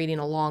into reading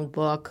a long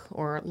book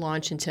or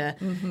launch into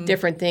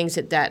different things,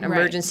 that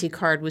emergency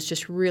card was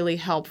just really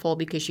helpful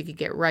because you could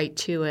get right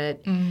to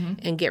it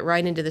and get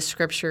right into the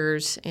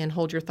scriptures and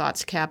hold your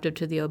thoughts captive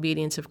to the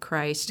obedience of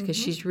Christ, because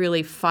she's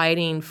really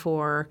fighting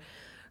for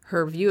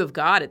her view of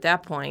God at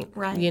that point.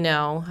 Right.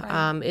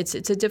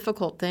 It's a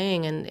difficult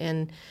thing,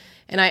 and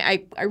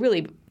I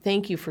really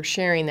thank you for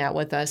sharing that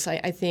with us.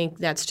 I think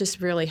that's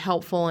just really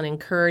helpful and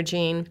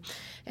encouraging.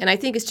 And I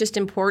think it's just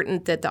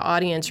important that the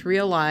audience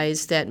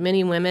realize that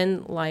many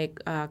women like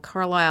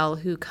Carlisle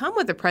who come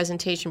with a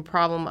presentation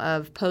problem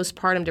of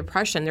postpartum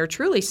depression, they're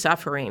truly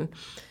suffering.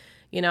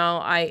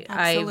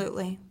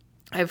 Absolutely.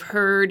 I've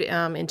heard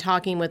in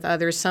talking with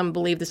others, some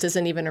believe this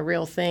isn't even a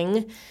real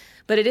thing.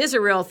 But it is a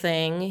real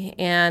thing,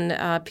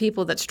 and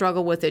people that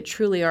struggle with it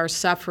truly are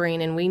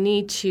suffering, and we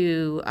need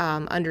to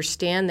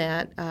understand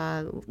that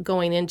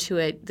going into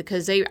it,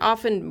 because they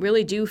often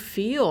really do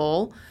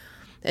feel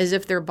as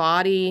if their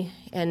body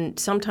and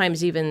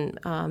sometimes even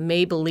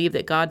may believe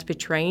that God's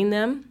betraying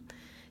them.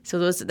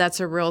 So that's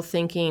a real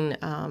thinking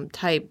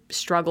type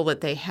struggle that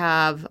they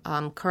have.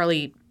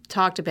 Carly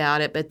talked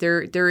about it, but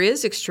there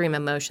is extreme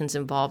emotions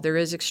involved. There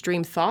is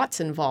extreme thoughts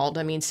involved.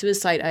 I mean,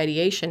 suicide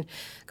ideation.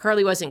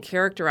 Carly wasn't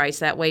characterized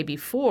that way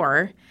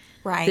before,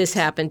 this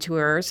happened to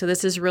her. So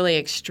this is really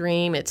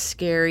extreme. It's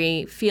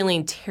scary,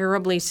 feeling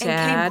terribly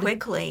sad. And came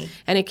quickly.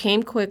 And it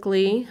came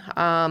quickly.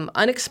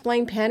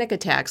 Unexplained panic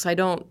attacks. I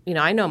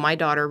know my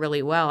daughter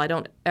really well. I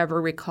don't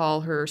ever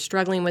recall her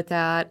struggling with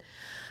that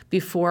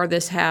before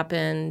this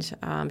happened.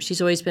 She's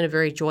always been a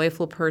very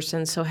joyful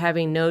person, so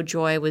having no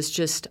joy was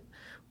just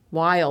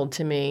wild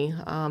to me.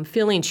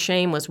 Feeling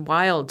shame was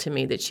wild to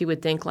me that she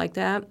would think like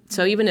that.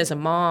 So even as a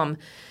mom,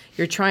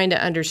 you're trying to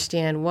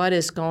understand what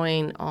is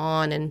going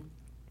on, and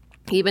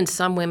even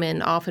some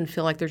women often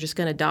feel like they're just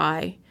going to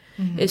die.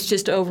 Mm-hmm. It's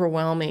just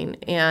overwhelming,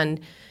 and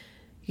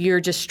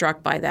you're just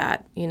struck by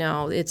that.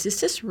 It's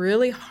just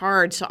really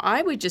hard. So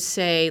I would just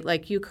say,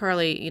 like you,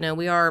 Carly,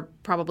 we are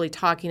probably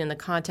talking in the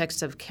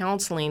context of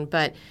counseling,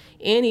 but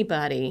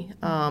anybody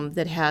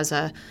that has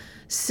a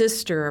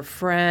sister, a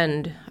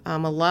friend, a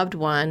loved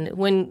one,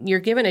 when you're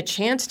given a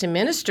chance to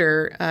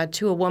minister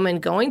to a woman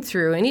going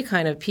through any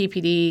kind of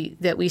PPD,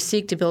 that we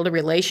seek to build a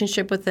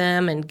relationship with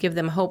them and give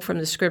them hope from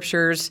the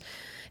Scriptures,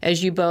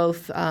 as you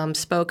both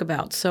spoke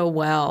about so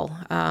well.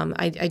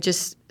 I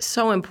just,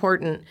 so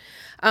important.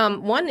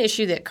 One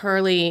issue that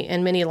Carly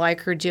and many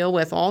like her deal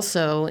with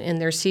also in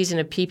their season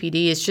of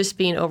PPD is just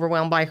being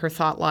overwhelmed by her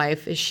thought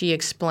life, as she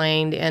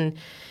explained, and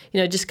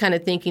just kind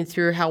of thinking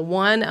through how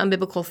one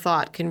unbiblical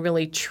thought can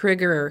really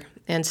trigger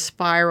and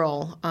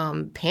spiral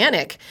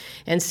panic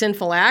and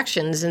sinful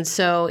actions. And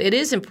so it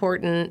is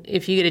important,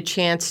 if you get a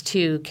chance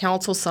to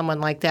counsel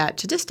someone like that,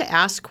 to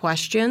ask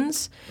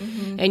questions.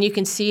 Mm-hmm. And you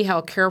can see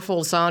how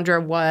careful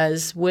Zandra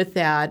was with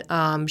that.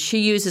 She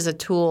uses a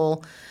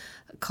tool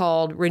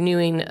called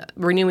renewing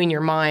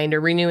your mind,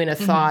 or renewing a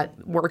thought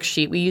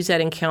worksheet. We use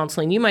that in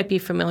counseling. You might be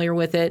familiar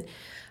with it.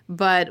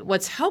 But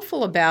what's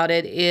helpful about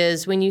it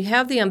is when you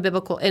have the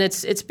unbiblical, and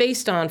it's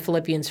based on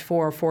Philippians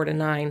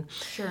 4:4-9.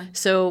 Sure.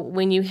 So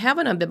when you have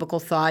an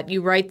unbiblical thought,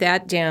 you write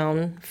that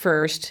down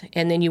first,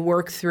 and then you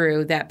work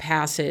through that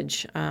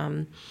passage.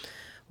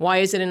 Why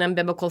is it an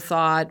unbiblical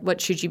thought?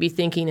 What should you be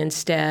thinking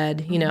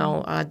instead?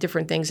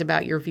 Different things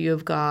about your view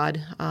of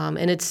God,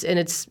 and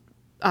it's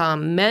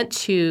meant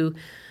to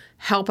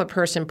help a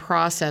person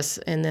process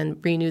and then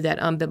renew that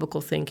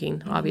unbiblical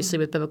thinking, obviously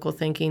with biblical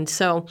thinking.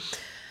 So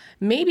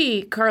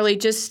maybe, Carly,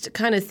 just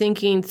kind of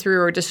thinking through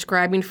or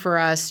describing for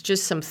us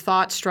just some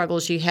thought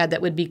struggles you had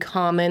that would be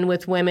common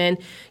with women.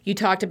 You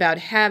talked about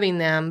having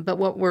them, but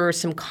what were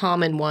some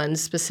common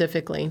ones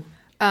specifically?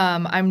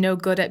 I'm no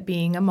good at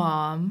being a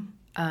mom.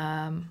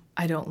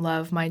 I don't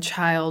love my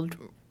child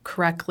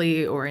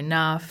correctly or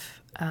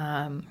enough.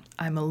 I'm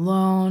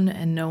alone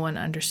and no one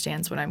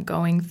understands what I'm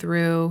going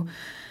through.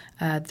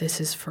 This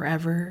is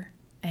forever,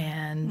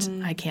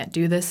 and I can't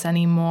do this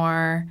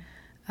anymore.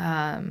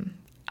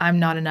 I'm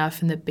not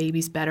enough, and the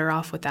baby's better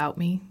off without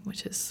me,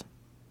 which is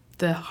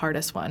the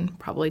hardest one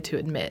probably to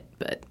admit.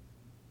 But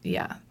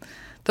yeah,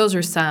 those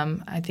are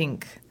some. I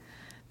think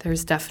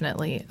there's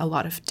definitely a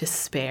lot of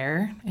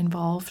despair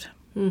involved.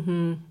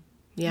 Mm-hmm.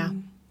 Yeah,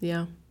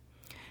 yeah.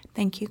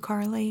 Thank you,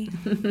 Carly.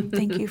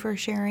 Thank you for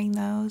sharing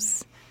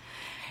those.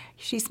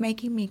 She's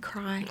making me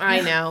cry.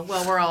 I know.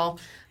 Well, we're all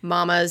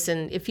mamas,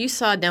 and if you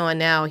saw Noah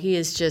now, he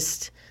is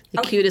just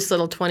the cutest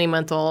little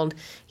 20-month-old.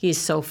 He's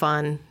so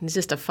fun. He's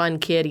just a fun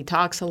kid. He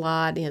talks a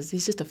lot.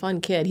 He's just a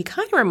fun kid. He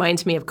kind of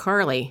reminds me of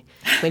Carly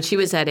when she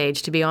was that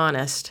age, to be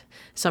honest.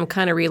 So I'm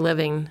kind of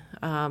reliving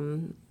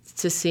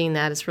just seeing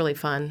that. It's really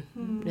fun.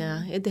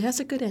 Yeah, it has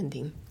a good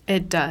ending.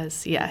 It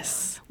does,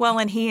 yes. Well,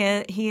 and he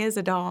is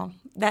a doll.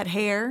 That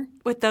hair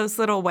with those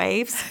little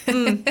waves.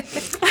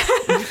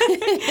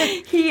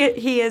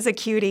 He is a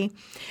cutie.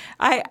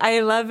 I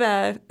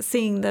love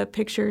seeing the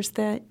pictures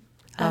that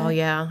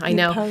I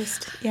know.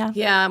 Post. Yeah.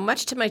 Yeah,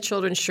 much to my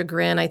children's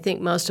chagrin, I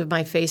think most of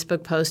my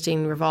Facebook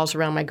posting revolves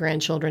around my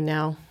grandchildren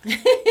now.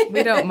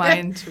 We don't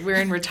mind. We're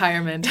in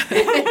retirement.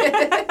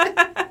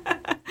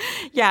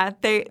 Yeah,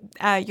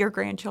 your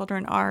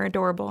grandchildren are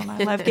adorable, and I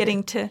love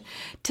getting to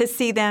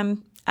see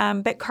them.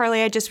 But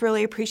Carly, I just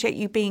really appreciate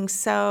you being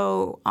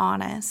so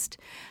honest.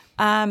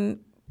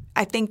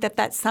 I think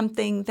that's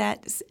something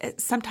that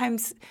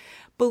sometimes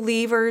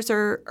believers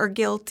are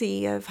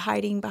guilty of,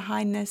 hiding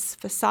behind this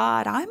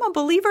facade. I'm a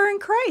believer in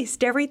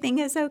Christ. Everything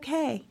is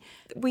okay.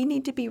 We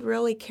need to be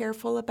really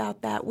careful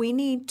about that. We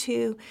need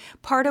to,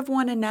 part of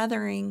one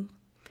anothering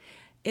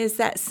is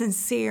that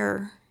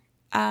sincere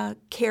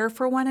care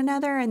for one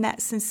another, and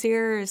that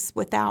sincere is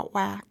without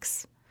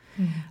wax.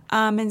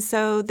 Mm-hmm. And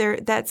so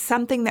that's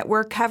something that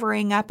we're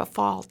covering up a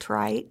fault,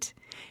 right?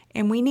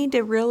 And we need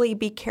to really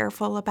be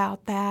careful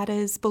about that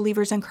as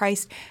believers in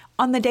Christ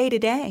on the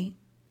day-to-day,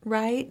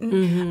 right?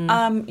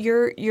 Mm-hmm.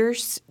 You're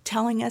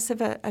telling us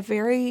of a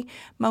very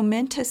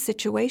momentous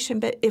situation,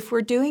 but if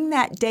we're doing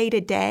that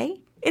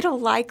day-to-day, it'll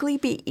likely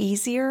be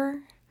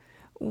easier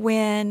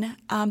when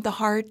the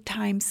hard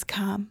times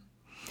come.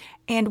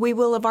 And we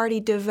will have already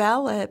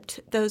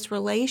developed those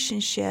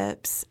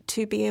relationships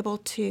to be able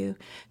to,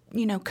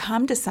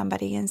 come to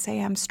somebody and say,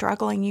 I'm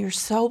struggling. You're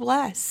so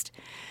blessed,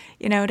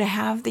 to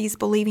have these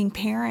believing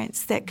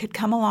parents that could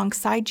come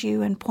alongside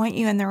you and point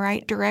you in the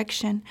right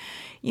direction.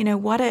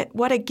 What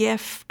a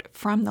gift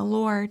from the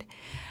Lord.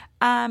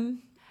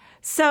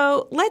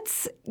 So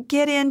let's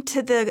get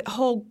into the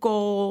whole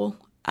goal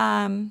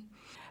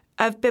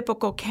of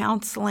biblical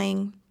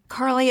counseling.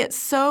 Carly, it's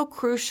so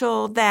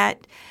crucial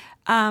that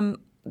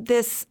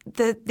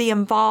the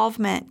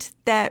involvement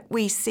that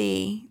we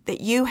see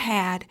that you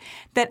had,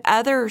 that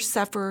other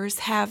sufferers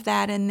have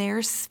that in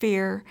their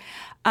sphere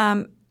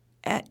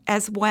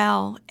as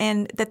well,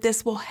 and that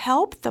this will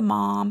help the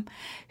mom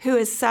who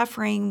is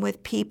suffering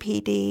with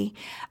PPD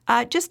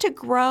just to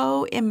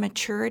grow in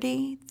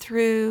maturity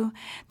through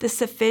the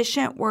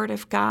sufficient Word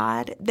of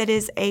God that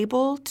is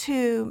able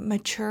to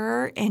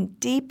mature and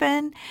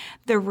deepen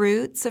the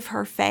roots of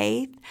her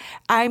faith.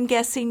 I'm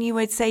guessing you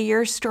would say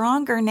you're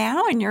stronger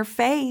now in your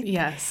faith.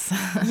 Yes.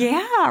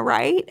 Yeah,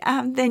 right?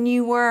 Than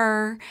you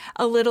were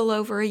a little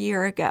over a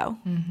year ago.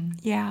 Mm-hmm.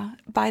 Yeah,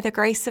 by the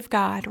grace of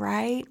God,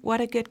 right? What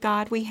a good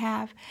God we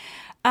have.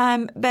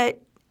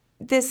 But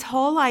this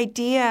whole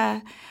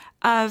idea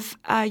of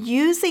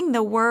using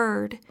the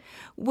Word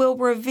will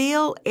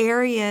reveal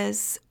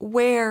areas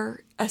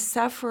where a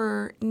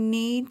sufferer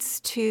needs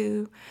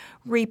to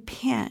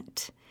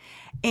repent.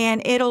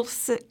 And it'll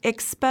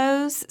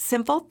expose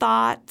sinful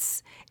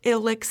thoughts,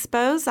 it'll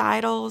expose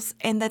idols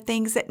and the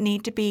things that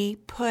need to be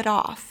put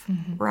off,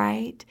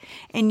 right?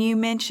 And you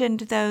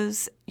mentioned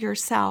those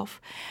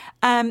yourself.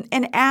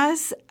 And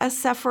as a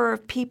sufferer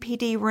of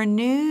PPD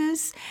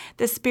renews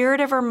the spirit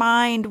of her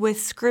mind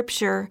with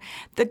Scripture,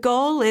 the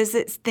goal is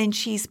that then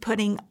she's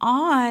putting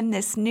on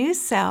this new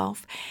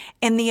self,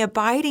 and the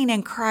abiding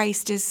in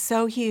Christ is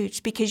so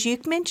huge because you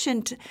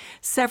mentioned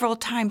several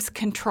times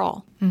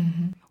control.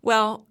 Mm-hmm.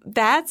 Well,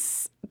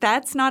 that's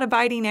not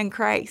abiding in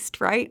Christ,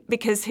 right?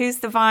 Because who's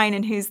the vine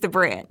and who's the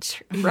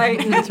branch, right?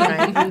 That's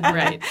right.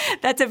 Right.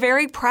 That's a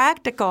very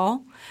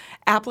practical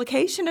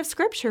application of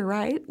Scripture,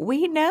 right?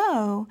 We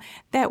know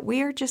that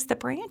we are just the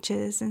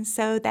branches, and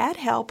so that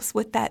helps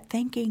with that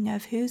thinking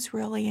of who's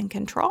really in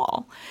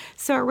control.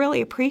 So I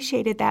really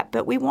appreciated that.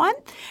 But we want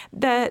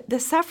the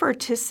sufferer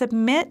to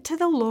submit to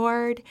the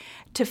Lord,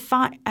 to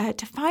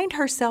find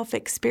herself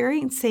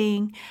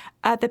experiencing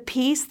the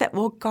peace that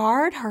will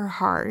guard her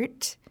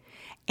heart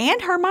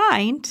and her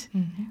mind,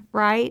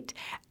 right?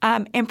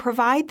 And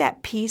provide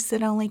that peace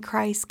that only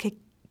Christ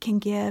can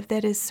give,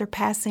 that is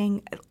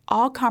surpassing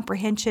all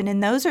comprehension.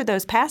 And those are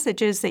those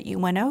passages that you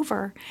went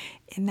over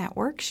in that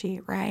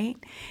worksheet, right?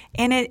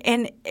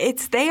 And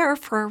it's there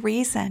for a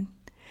reason,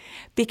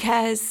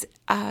 because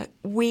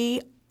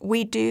we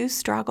do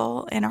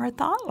struggle in our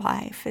thought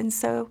life. And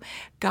so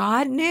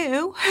God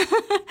knew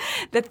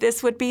that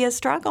this would be a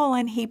struggle,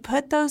 and He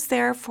put those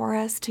there for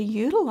us to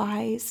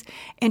utilize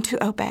and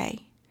to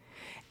obey.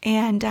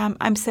 And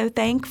I'm so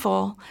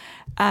thankful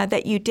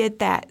that you did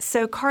that.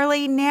 So,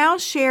 Carly, now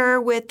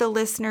share with the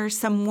listeners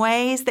some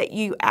ways that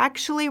you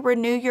actually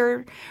renewed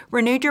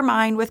your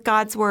mind with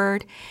God's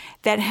Word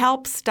that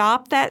help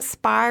stop that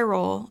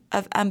spiral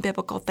of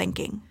unbiblical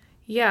thinking.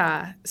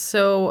 Yeah.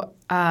 So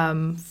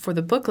for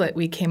the booklet,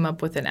 we came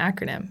up with an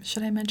acronym.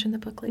 Should I mention the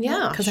booklet?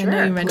 Yeah, because sure. I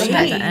know you mentioned it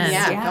at the end.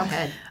 Yeah, go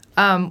ahead.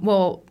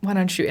 Well, why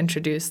don't you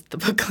introduce the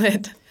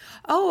booklet?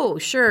 Oh,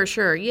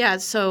 sure. Yeah,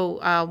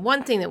 so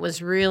one thing that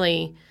was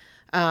really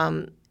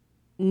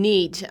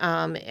neat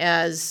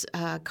as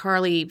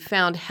Carly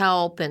found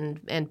help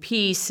and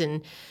peace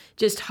and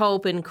just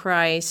hope in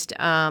Christ,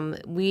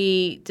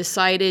 we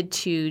decided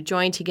to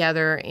join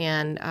together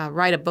and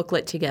write a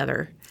booklet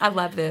together. I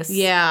love this.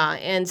 Yeah,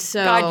 and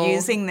so God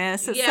using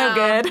this. It's so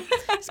good.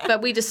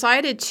 But we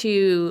decided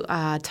to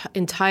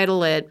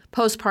entitle it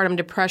Postpartum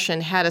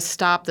Depression, How to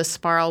Stop the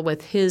Spiral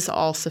with His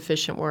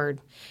All-Sufficient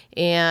Word.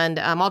 And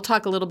I'll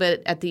talk a little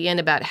bit at the end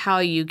about how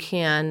you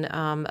can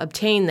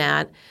obtain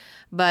that.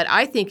 But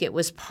I think it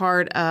was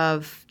part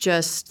of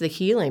just the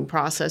healing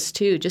process,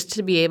 too, just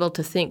to be able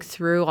to think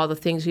through all the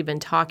things we've been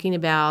talking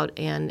about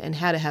and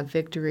how to have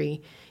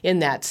victory in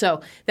that.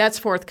 So that's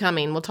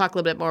forthcoming. We'll talk a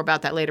little bit more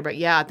about that later. But,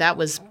 yeah, that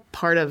was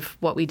part of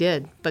what we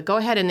did. But go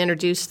ahead and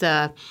introduce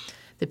the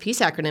PEACE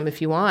acronym if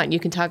you want. You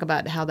can talk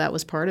about how that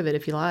was part of it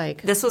if you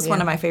like. This was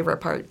one of my favorite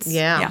parts.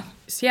 Yeah.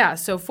 Yeah,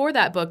 so for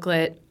that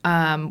booklet,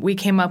 we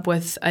came up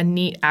with a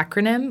neat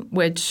acronym,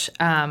 which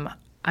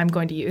I'm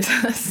going to use.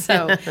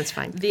 So that's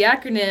fine. The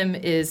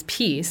acronym is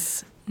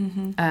PEACE,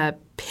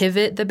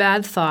 pivot the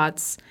bad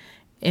thoughts,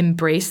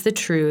 embrace the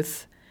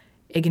truth,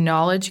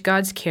 acknowledge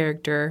God's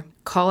character,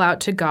 call out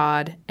to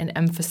God, and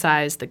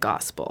emphasize the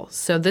gospel.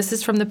 So this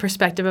is from the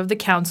perspective of the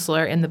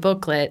counselor in the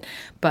booklet,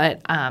 but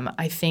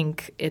I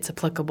think it's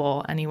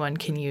applicable. Anyone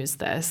can use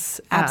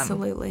this.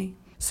 Absolutely.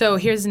 So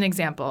here's an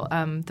example.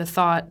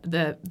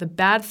 The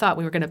bad thought,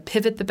 we were going to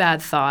pivot the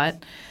bad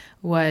thought,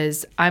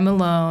 was I'm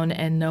alone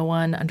and no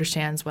one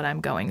understands what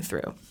I'm going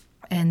through.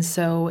 And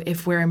so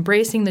if we're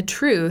embracing the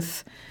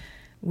truth,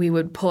 we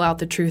would pull out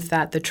the truth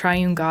that the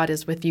triune God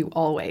is with you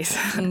always.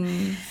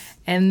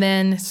 And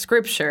then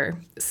Scripture.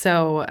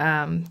 So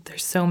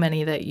there's so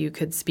many that you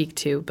could speak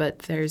to, but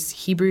there's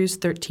Hebrews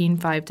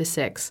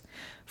 13:5-6.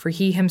 For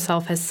He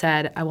Himself has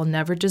said, I will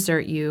never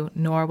desert you,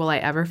 nor will I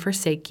ever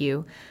forsake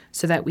you,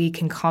 so that we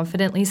can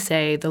confidently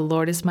say, the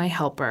Lord is my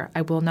helper.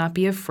 I will not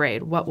be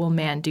afraid. What will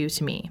man do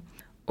to me?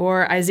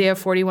 Or Isaiah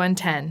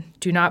 41:10,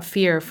 do not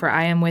fear, for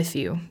I am with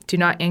you. Do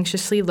not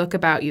anxiously look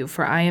about you,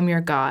 for I am your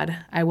God.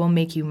 I will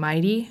make you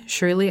mighty.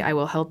 Surely I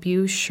will help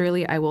you.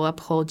 Surely I will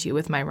uphold you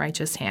with my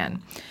righteous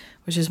hand,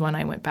 which is one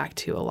I went back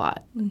to a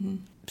lot. Mm-hmm.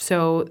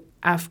 So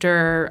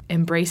after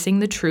embracing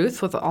the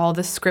truth with all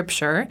the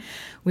scripture,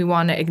 we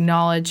want to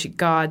acknowledge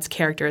God's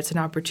character. It's an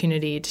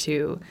opportunity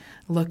to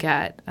look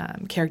at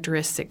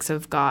characteristics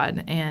of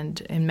God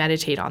and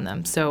meditate on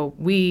them. So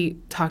we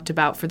talked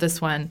about, for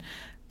this one,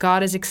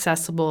 God is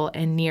accessible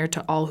and near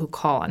to all who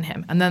call on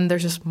him. And then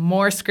there's just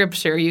more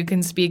scripture you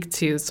can speak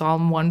to.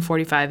 Psalm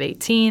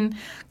 145:18,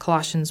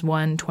 Colossians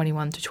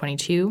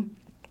 1:21-22.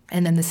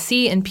 And then the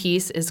C in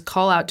peace is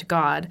call out to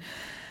God,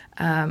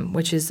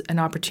 which is an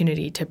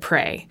opportunity to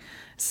pray.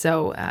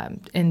 So,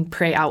 and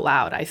pray out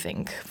loud, I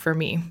think, for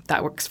me.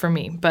 That works for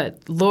me. But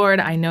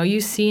Lord, I know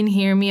you see and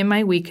hear me in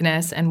my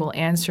weakness and will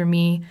answer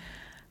me.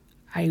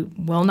 I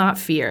will not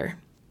fear,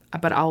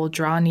 but I will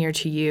draw near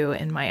to you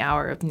in my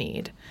hour of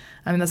need.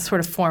 I mean, that's sort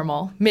of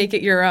formal. Make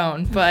it your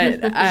own. But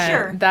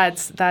Sure.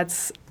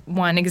 That's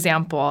one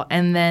example.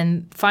 And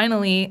then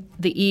finally,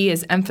 the E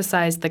is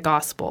emphasize the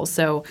gospel.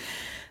 So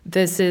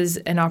this is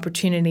an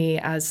opportunity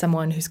as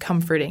someone who's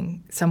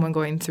comforting someone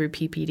going through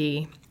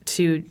PPD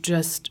to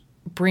just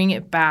bring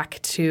it back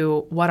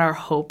to what our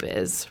hope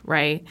is,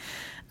 right?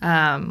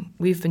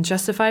 We've been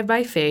justified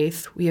by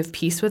faith. We have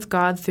peace with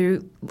God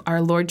through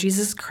our Lord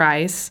Jesus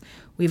Christ.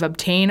 We've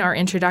obtained our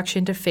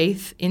introduction to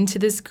faith into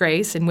this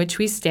grace in which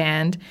we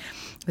stand.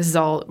 This is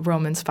all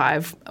Romans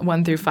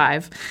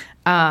 5:1-5.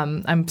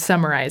 I'm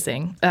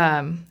summarizing.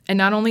 And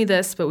not only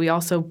this, but we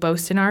also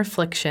boast in our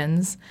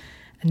afflictions,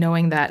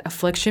 knowing that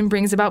affliction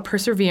brings about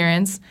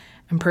perseverance,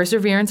 and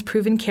perseverance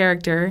proven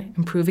character,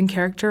 and proven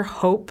character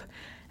hope,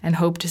 and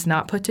hope does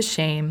not put to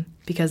shame,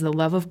 because the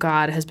love of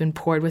God has been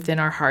poured within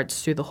our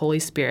hearts through the Holy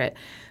Spirit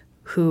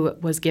who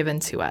was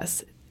given to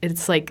us.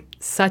 It's like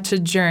such a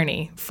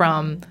journey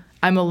from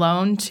I'm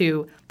alone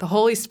to the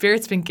Holy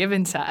Spirit's been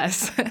given to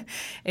us.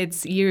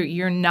 It's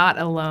you're not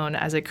alone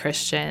as a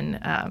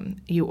Christian.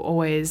 You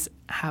always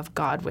have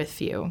God with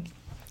you.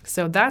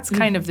 So that's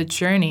kind of the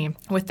journey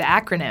with the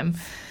acronym.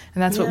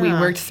 And that's what we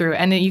worked through.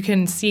 And you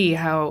can see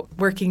how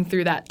working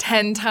through that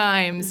 10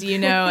 times,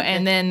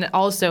 and then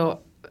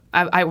also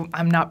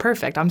I'm not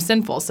perfect. I'm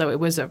sinful. So it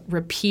was a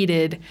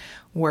repeated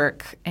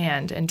work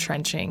and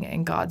entrenching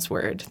in God's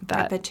word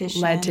that Repetition.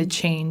 led to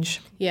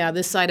change. Yeah,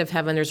 this side of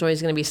heaven, there's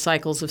always going to be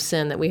cycles of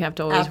sin that we have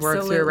to always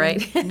work through,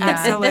 right?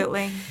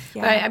 Absolutely.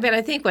 Yeah. But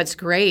I think what's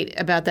great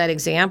about that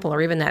example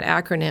or even that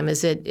acronym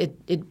is it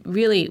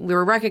really,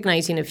 we're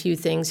recognizing a few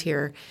things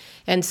here.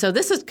 And so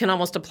this can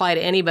almost apply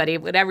to anybody,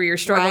 whatever you're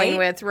struggling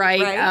with,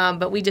 right?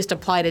 But we just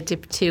applied it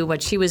to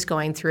what she was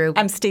going through.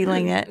 I'm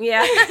stealing it.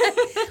 Yeah,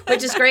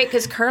 which is great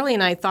because Carly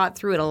and I thought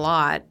through it a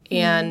lot.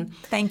 And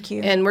thank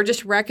you. And we're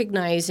just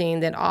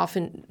recognizing that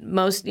often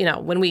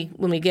when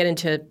we get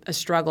into a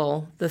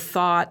struggle, the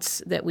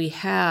thoughts that we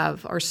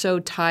have are so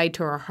tied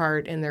to our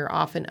heart and they're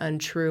often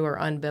untrue or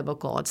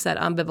unbiblical. It's that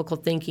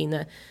unbiblical thinking.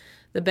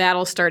 The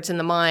battle starts in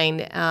the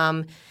mind.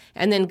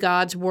 And then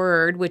God's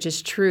word, which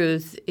is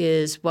truth,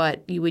 is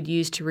what you would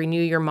use to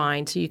renew your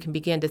mind so you can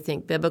begin to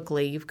think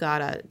biblically. You've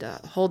got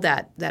to hold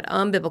that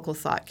unbiblical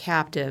thought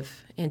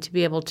captive and to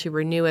be able to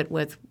renew it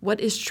with what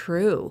is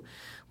true.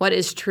 What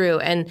is true?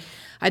 And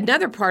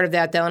another part of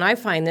that, though, and I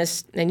find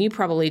this, and you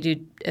probably do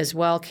as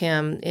well,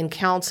 Kim, in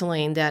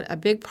counseling, that a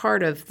big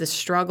part of the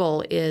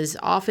struggle is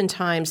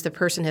oftentimes the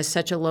person has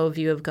such a low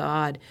view of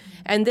God.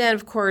 And then,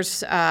 of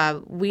course,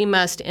 we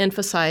must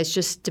emphasize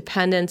just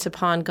dependence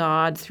upon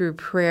God through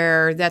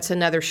prayer. That's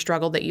another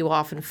struggle that you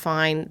often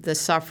find. The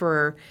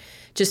sufferer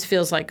just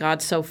feels like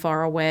God's so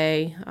far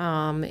away.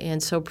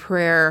 And so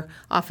prayer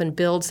often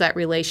builds that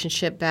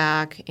relationship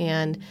back.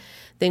 And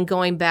then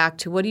going back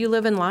to what do you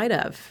live in light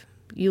of?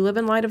 You live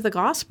in light of the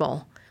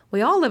gospel.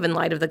 We all live in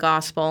light of the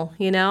gospel,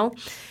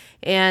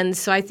 And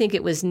so I think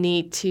it was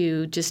neat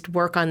to just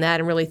work on that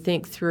and really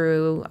think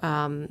through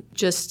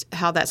just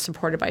how that's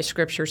supported by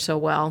Scripture so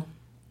well.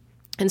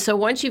 And so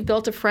once you've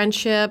built a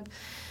friendship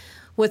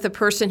with a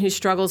person who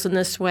struggles in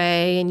this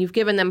way and you've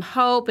given them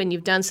hope and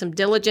you've done some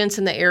diligence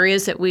in the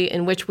areas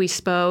in which we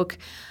spoke,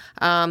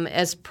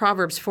 as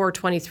Proverbs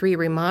 4:23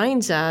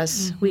 reminds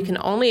us, we can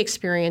only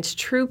experience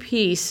true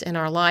peace in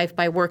our life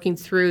by working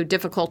through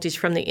difficulties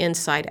from the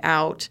inside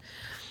out.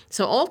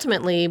 So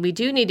ultimately, we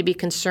do need to be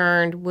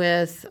concerned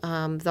with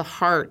the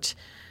heart,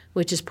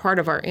 which is part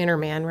of our inner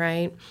man,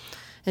 right?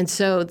 And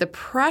so the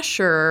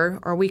pressure,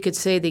 or we could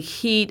say the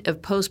heat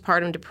of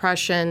postpartum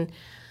depression,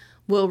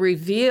 will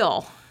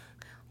reveal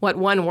what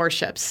one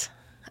worships.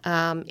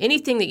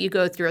 Anything that you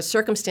go through, a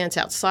circumstance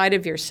outside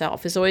of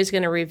yourself, is always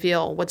going to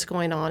reveal what's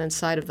going on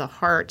inside of the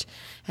heart.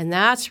 And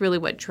that's really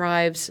what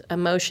drives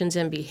emotions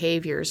and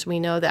behaviors. We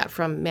know that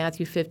from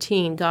Matthew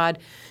 15.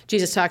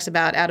 Jesus talks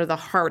about out of the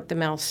heart the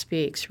mouth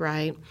speaks,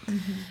 right?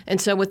 Mm-hmm. And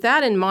so with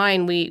that in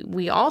mind,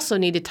 we also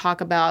need to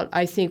talk about,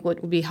 I think,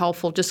 what would be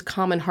helpful, just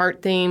common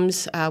heart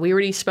themes. We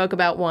already spoke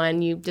about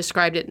one. You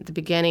described it at the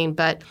beginning,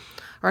 but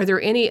Are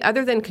there any,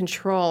 other than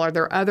control, are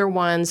there other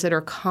ones that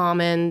are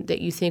common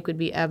that you think would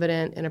be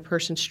evident in a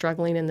person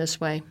struggling in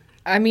this way?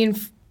 I mean,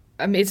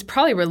 it's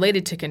probably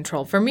related to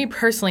control. For me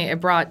personally,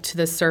 it brought to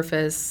the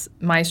surface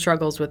my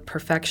struggles with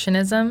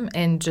perfectionism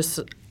and just,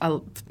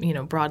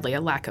 broadly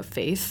a lack of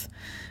faith,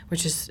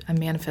 which is a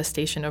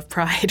manifestation of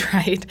pride,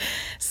 right?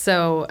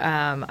 So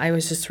I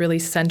was just really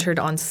centered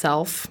on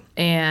self,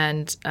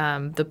 and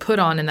the put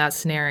on in that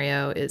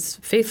scenario is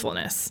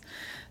faithfulness.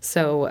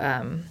 So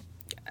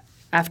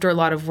after a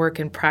lot of work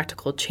and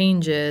practical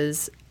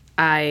changes,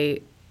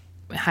 I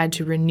had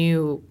to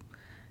renew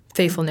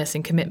faithfulness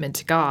and commitment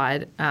to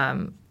God,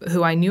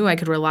 who I knew I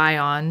could rely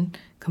on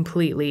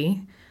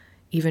completely,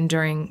 even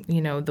during,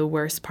 the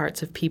worst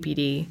parts of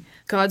PPD.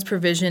 God's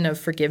provision of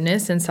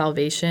forgiveness and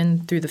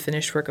salvation through the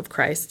finished work of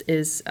Christ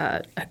is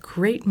a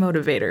great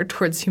motivator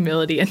towards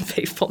humility and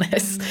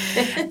faithfulness.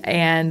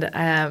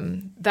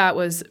 And that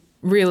was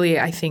really,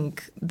 I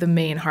think, the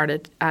main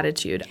heart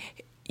attitude.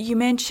 You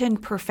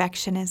mentioned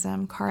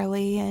perfectionism,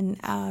 Carly,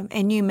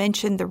 and you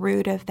mentioned the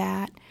root of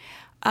that.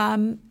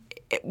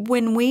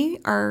 When we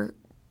are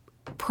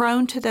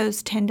prone to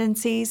those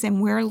tendencies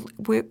and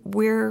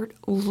we're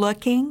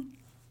looking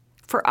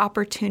for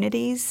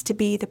opportunities to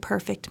be the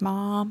perfect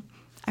mom,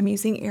 I'm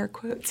using air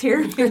quotes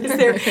here because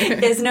there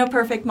is no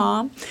perfect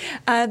mom,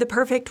 the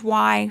perfect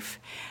wife.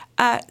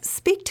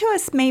 Speak to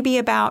us maybe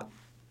about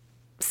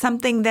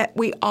something that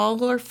we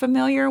all are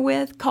familiar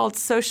with called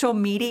social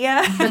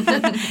media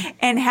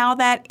and how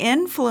that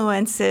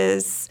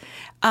influences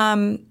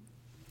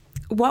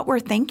what we're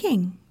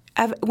thinking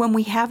of when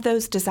we have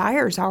those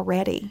desires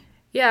already.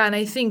 Yeah, and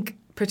I think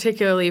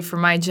particularly for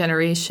my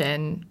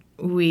generation,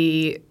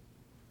 we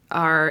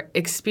are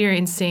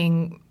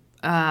experiencing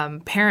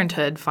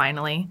parenthood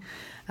finally,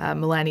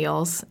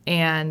 millennials,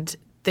 and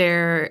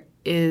there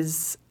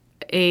is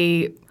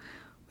a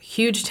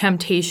huge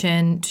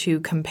temptation to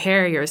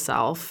compare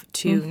yourself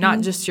to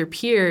not just your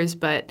peers,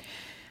 but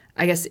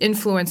I guess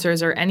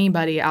influencers or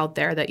anybody out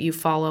there that you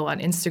follow on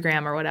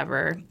Instagram or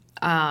whatever,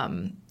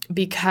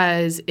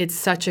 because it's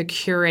such a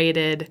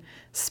curated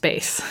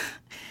space.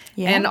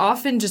 Yeah. And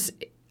often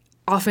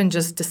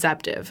just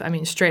deceptive. I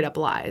mean, straight up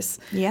lies.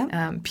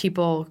 Yeah.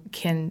 People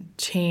can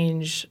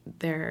change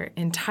their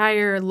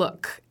entire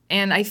look.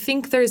 And I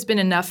think there's been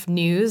enough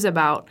news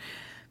about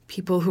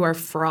people who are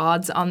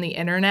frauds on the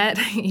internet,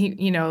 the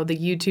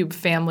YouTube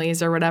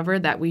families or whatever,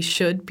 that we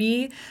should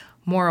be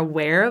more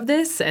aware of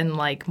this and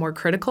more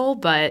critical.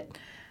 But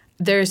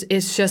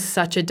it's just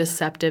such a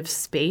deceptive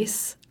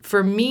space.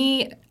 For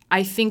me,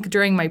 I think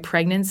during my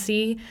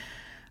pregnancy,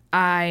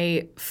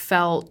 I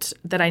felt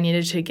that I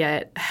needed to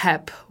get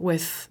hep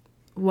with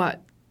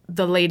what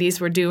the ladies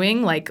were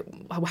doing.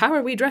 How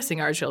are we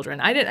dressing our children?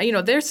 I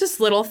didn't, there's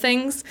just little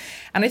things.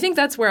 And I think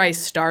that's where I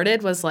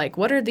started was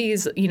what are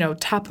these,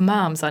 top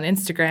moms on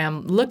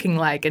Instagram looking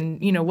like?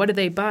 And, what do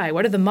they buy?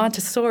 What are the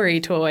Montessori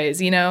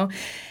toys,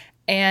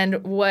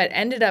 And what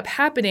ended up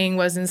happening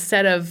was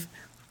instead of,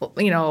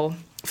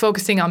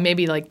 focusing on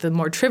maybe the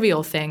more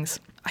trivial things,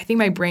 I think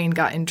my brain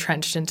got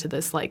entrenched into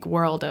this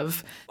world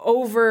of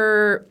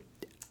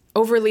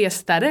overly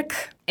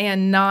aesthetic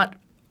and not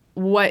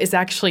what is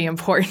actually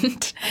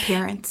important.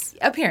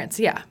 Appearance,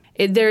 yeah.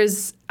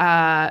 There's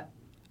a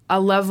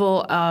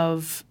level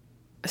of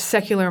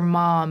secular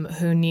mom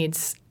who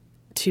needs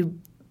to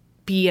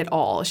be it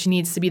all. She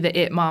needs to be the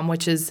it mom,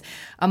 which is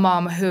a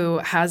mom who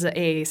has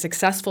a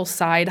successful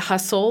side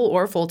hustle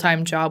or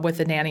full-time job with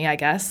a nanny, I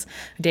guess,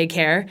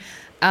 daycare.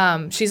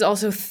 She's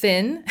also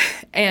thin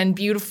and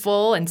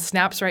beautiful and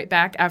snaps right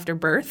back after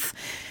birth.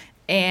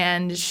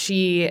 And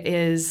she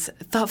is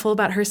thoughtful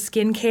about her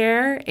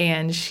skincare,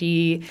 and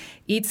she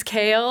eats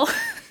kale.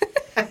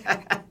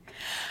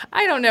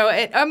 I don't know.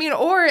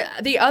 Or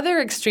the other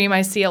extreme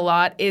I see a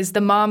lot is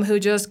the mom who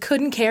just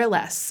couldn't care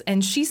less.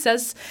 And she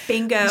says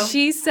bingo.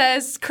 She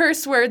says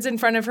curse words in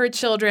front of her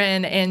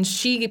children, and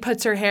she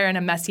puts her hair in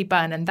a messy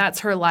bun, and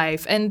that's her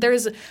life. And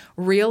there's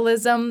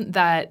realism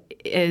that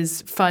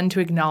is fun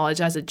to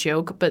acknowledge as a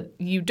joke, but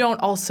you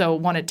don't also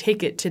want to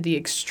take it to the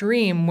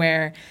extreme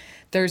where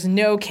there's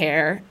no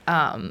care.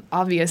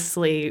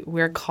 Obviously,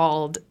 we're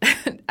called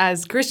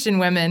as Christian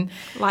women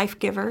life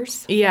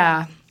givers.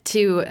 Yeah.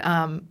 To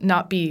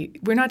not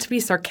to be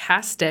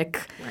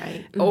sarcastic,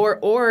 right,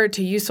 or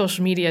to use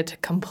social media to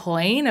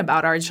complain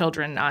about our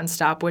children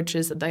nonstop, which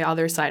is the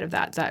other side of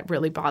that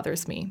really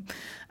bothers me.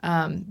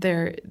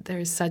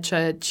 There's such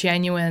a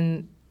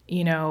genuine,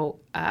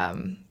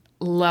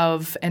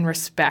 love and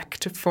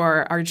respect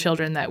for our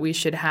children that we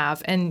should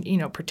have, and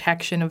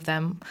protection of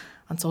them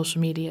on social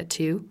media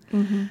too.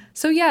 Mm-hmm.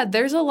 So yeah,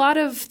 there's a lot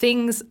of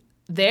things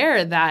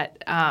there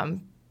that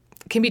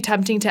can be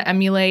tempting to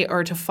emulate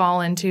or to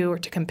fall into or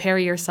to compare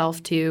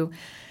yourself to.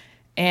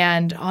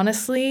 And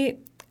honestly,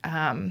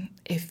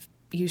 if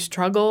you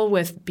struggle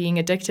with being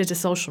addicted to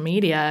social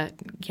media,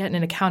 get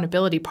an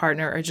accountability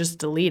partner or just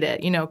delete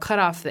it. Cut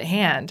off the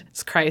hand,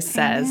 as Christ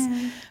says,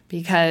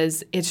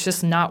 because it's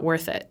just not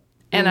worth it.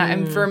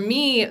 And for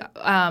me,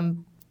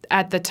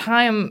 at the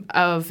time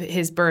of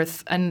his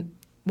birth, and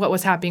what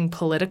was happening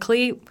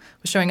politically was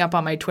showing up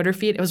on my Twitter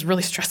feed, it was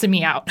really stressing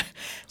me out.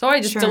 So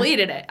I just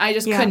deleted it. I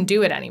just couldn't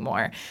do it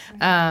anymore.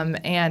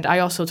 And I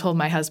also told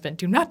my husband,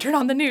 do not turn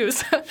on the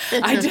news.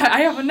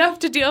 I have enough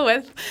to deal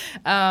with.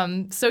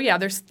 So yeah,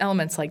 there's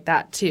elements like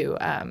that too.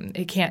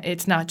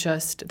 It's not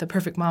just the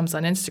perfect moms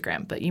on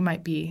Instagram, but you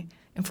might be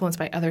influenced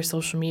by other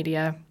social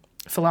media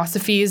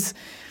philosophies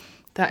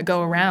that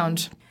go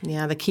around.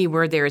 Yeah, the key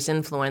word there is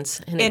influence,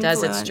 and it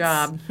does its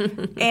job.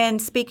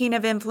 And speaking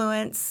of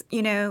influence,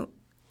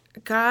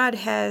 God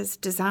has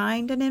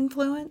designed an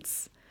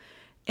influence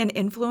and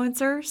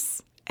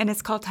influencers, and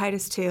it's called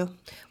Titus 2.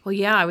 Well,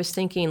 yeah, I was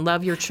thinking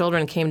love your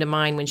children came to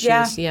mind when she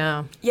was,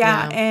 Yeah,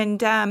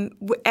 and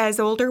as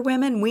older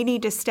women, we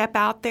need to step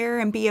out there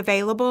and be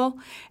available.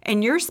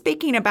 And you're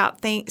speaking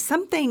about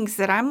some things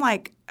that I'm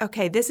like,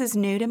 okay, this is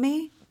new to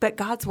me, but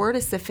God's word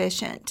is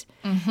sufficient.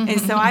 Mm-hmm.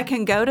 And so I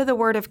can go to the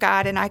word of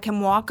God and I can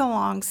walk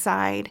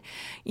alongside,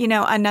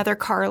 another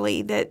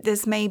Carly that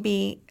this may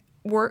be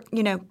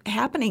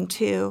happening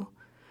to,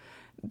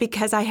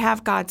 because I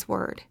have God's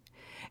word.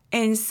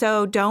 And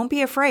so don't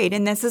be afraid.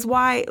 And this is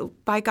why,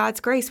 by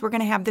God's grace, we're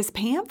going to have this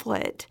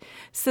pamphlet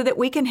so that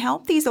we can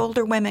help these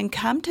older women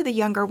come to the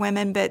younger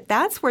women. But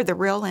that's where the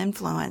real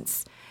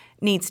influence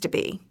needs to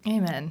be.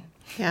 Amen.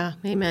 Yeah,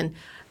 amen.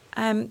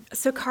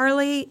 So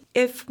Carly,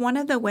 if one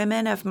of the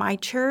women of my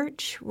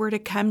church were to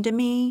come to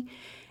me,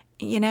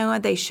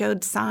 they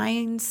showed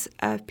signs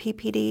of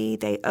PPD,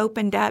 they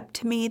opened up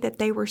to me that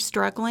they were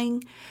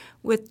struggling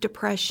with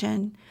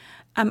depression,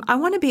 I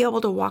want to be able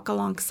to walk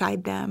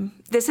alongside them.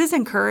 This has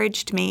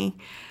encouraged me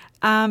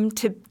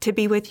to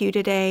be with you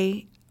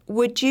today.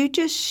 Would you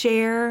just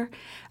share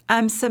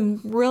some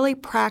really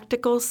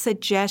practical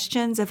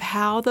suggestions of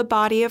how the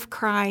body of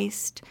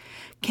Christ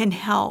can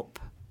help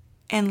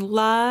and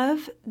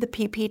love the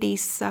PPD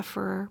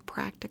sufferer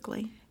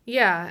practically?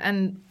 Yeah,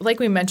 and like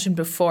we mentioned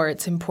before,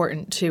 it's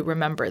important to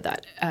remember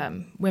that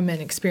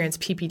women experience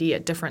PPD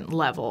at different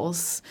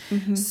levels.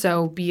 Mm-hmm.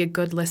 So be a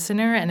good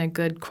listener and a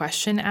good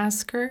question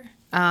asker.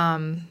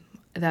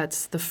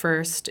 That's the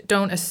first.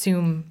 Don't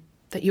assume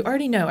that you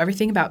already know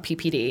everything about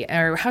PPD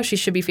or how she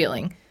should be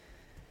feeling,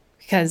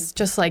 because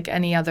just like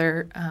any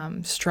other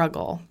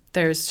struggle,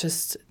 there's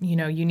just,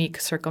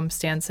 unique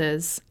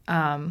circumstances.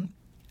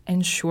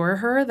 Ensure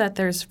her that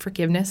there's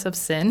forgiveness of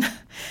sin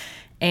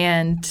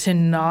and to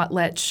not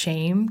let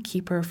shame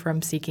keep her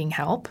from seeking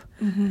help.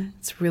 Mm-hmm.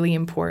 It's really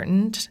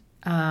important.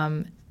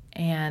 And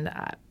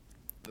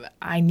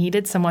I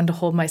needed someone to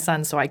hold my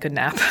son so I could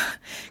nap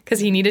because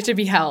he needed to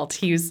be held.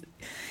 He was,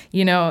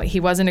 he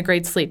wasn't a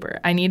great sleeper.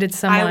 I needed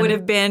someone. I would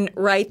have been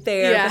right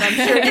there. Yeah. But I'm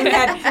sure you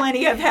had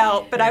plenty of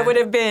help, but I would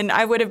have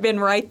been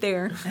right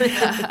there.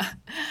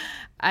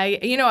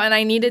 And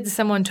I needed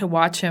someone to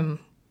watch him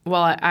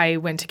while I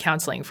went to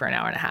counseling for an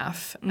hour and a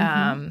half.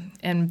 Mm-hmm.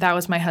 And that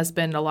was my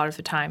husband a lot of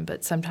the time,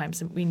 but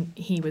sometimes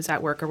he was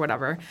at work or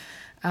whatever.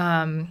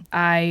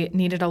 I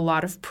needed a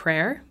lot of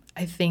prayer.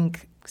 I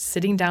think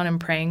sitting down and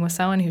praying with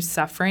someone who's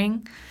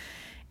suffering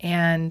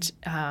and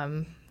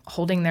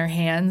holding their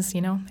hands,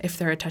 if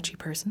they're a touchy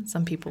person.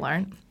 Some people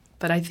aren't.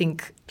 But I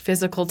think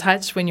physical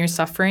touch when you're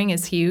suffering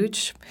is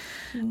huge.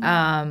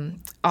 Mm-hmm.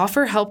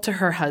 Offer help to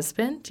her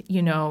husband,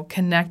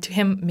 connect to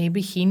him. Maybe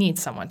he needs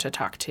someone to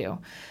talk to.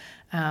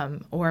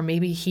 Or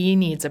maybe he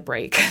needs a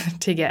break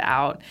to get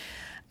out.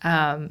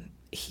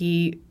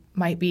 He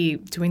might be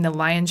doing the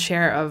lion's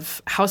share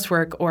of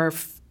housework or,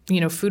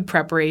 food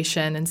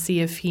preparation, and see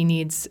if he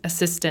needs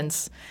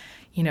assistance,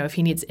 if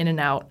he needs in and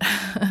out.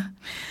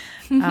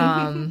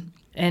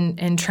 And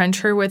entrench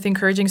her with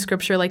encouraging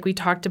scripture like we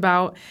talked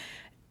about.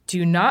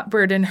 Do not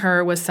burden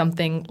her with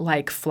something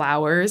like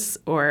flowers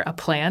or a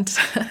plant.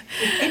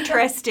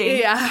 Interesting.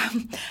 Yeah.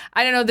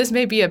 I don't know. This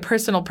may be a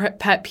personal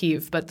pet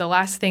peeve, but the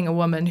last thing a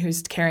woman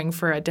who's caring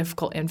for a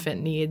difficult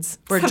infant needs,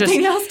 or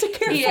something else to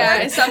care for.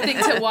 Yeah, something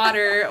to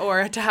water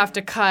or to have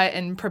to cut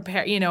and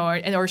prepare,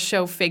 or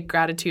show fake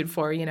gratitude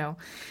for, Yeah,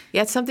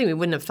 it's something we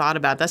wouldn't have thought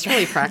about. That's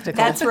really practical.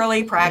 That's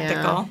really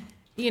practical.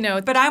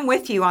 Yeah. But I'm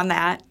with you on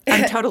that.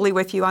 I'm totally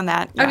with you on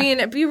that. Yeah. I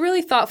mean, be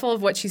really thoughtful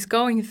of what she's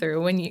going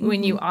through when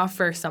you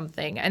offer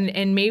something.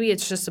 And maybe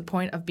it's just a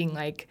point of being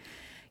like,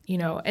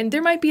 and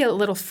there might be a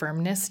little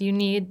firmness you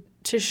need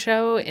to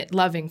show,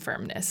 loving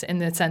firmness in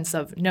the sense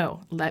of,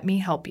 no, let me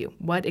help you.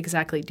 What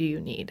exactly do you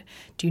need?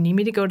 Do you need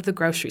me to go to the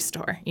grocery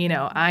store?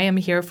 I am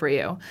here for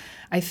you.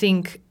 I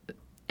think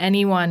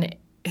anyone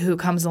who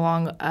comes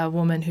along, a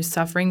woman who's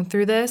suffering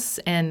through this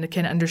and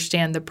can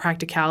understand the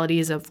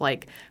practicalities of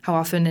like how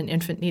often an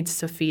infant needs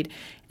to feed.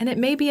 And it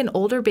may be an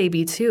older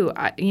baby too.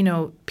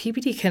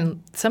 PPD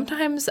can,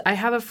 sometimes I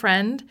have a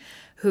friend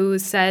who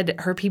said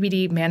her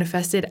PPD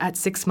manifested at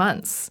 6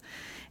 months.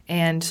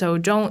 And so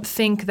don't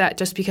think that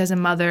just because a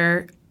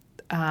mother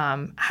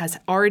has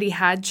already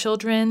had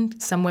children,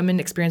 some women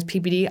experience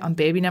PPD on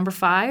baby number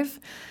 5.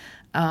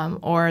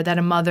 Or that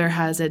a mother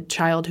has a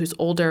child who's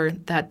older,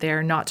 that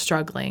they're not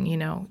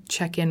struggling,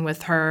 check in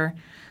with her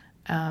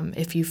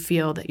if you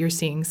feel that you're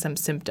seeing some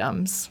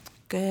symptoms.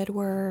 Good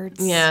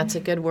words. Yeah, it's a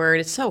good word.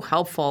 It's so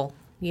helpful.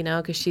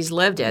 because she's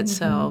lived it.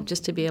 So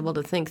just to be able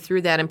to think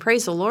through that, and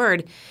praise the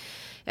Lord,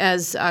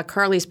 as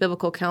Carly's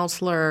biblical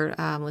counselor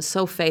was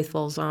so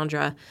faithful,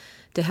 Zandra,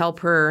 to help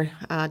her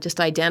just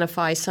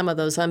identify some of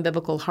those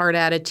unbiblical heart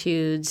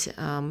attitudes,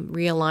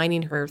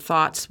 realigning her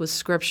thoughts with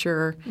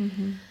Scripture,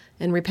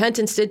 and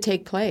repentance did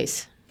take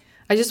place.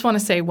 I just want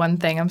to say one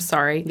thing. I'm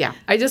sorry. Yeah.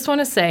 I just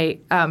want to say,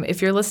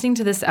 if you're listening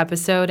to this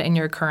episode and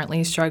you're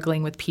currently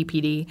struggling with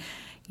PPD,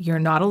 you're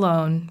not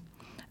alone.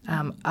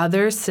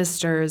 Other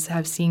sisters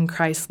have seen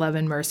Christ's love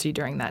and mercy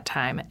during that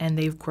time, and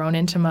they've grown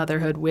into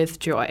motherhood with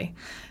joy.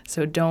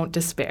 So don't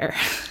despair.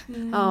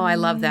 Oh, I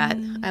love that.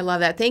 I love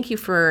that. Thank you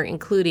for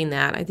including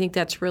that. I think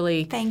that's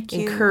really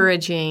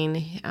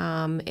encouraging,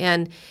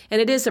 and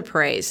it is a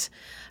praise.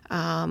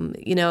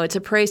 It's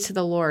a praise to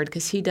the Lord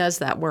because He does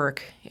that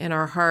work in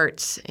our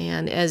hearts.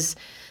 And as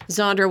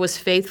Zandra was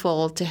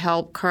faithful to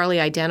help Carly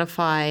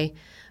identify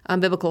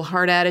unbiblical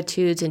heart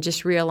attitudes and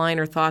just realign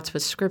her thoughts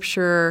with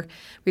Scripture,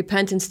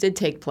 repentance did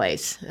take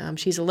place.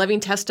 She's a living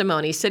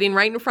testimony sitting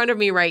right in front of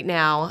me right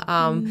now.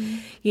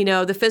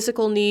 The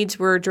physical needs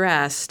were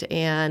addressed,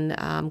 and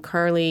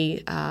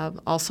Carly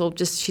also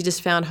she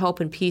just found hope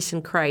and peace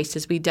in Christ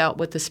as we dealt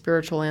with the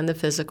spiritual and the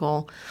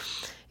physical.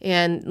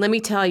 And let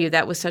me tell you,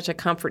 that was such a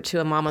comfort to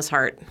a mama's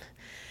heart,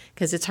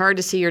 because it's hard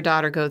to see your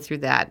daughter go through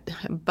that.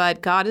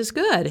 But God is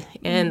good.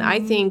 And I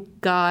think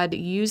God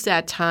used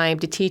that time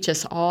to teach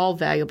us all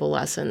valuable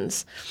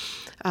lessons,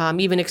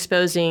 even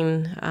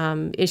exposing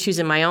issues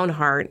in my own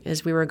heart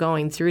as we were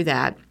going through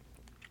that.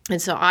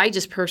 And so I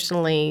just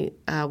personally,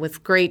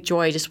 with great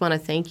joy, just want to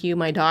thank you,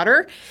 my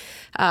daughter,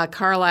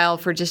 Carlisle,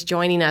 for just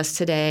joining us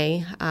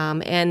today.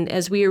 And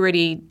as we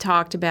already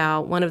talked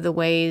about, one of the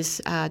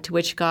ways to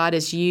which God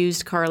has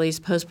used Carly's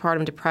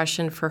postpartum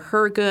depression for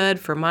her good,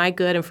 for my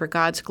good, and for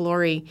God's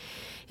glory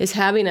is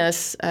giving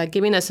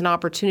us an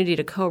opportunity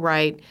to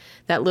co-write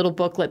that little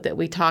booklet that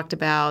we talked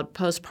about,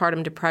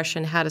 Postpartum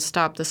Depression, How to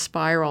Stop the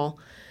Spiral,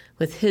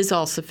 with His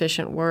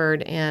all-sufficient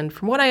word. And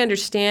from what I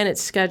understand,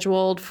 it's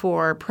scheduled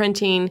for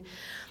printing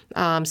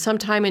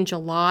sometime in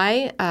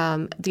July.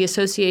 The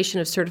Association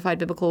of Certified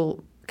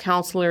Biblical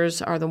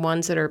Counselors are the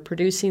ones that are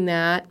producing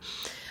that.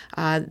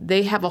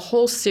 They have a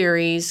whole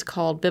series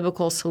called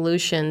Biblical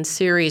Solutions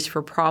series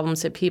for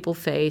problems that people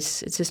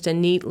face. It's just a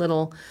neat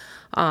little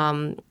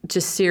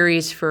just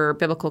series for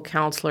biblical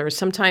counselors.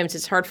 Sometimes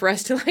it's hard for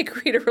us to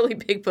read a really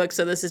big book,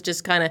 so this is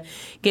just kind of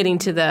getting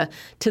to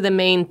the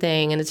main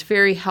thing, and it's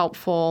very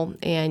helpful,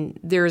 and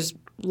there's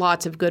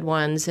lots of good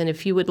ones. And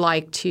if you would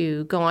like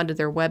to go onto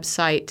their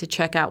website to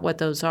check out what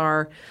those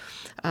are,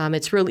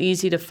 it's real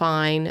easy to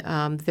find.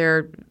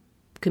 They're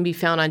can be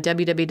found on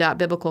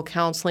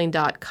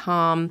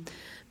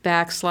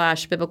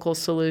www.biblicalcounseling.com/biblical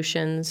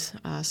solutions.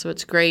 So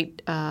it's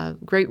great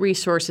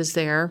resources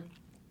there.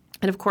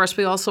 And of course,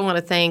 we also want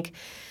to thank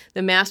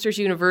the Masters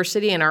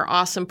University and our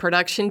awesome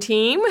production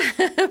team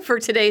for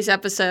today's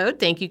episode.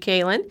 Thank you,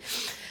 Kaylin.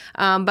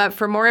 But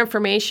for more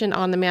information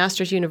on the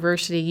Masters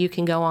University, you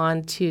can go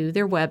on to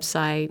their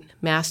website,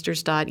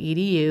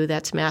 masters.edu.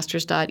 That's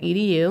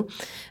masters.edu.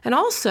 And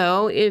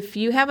also, if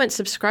you haven't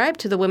subscribed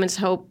to the Women's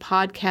Hope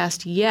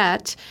podcast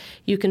yet,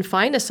 you can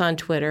find us on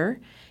Twitter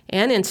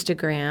and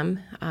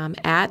Instagram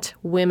at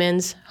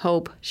Women's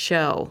Hope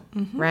Show,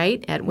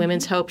 right? At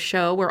Women's Hope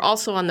Show. We're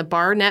also on the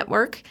BAR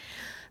Network,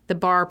 the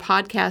BAR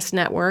Podcast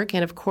Network,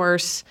 and of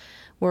course,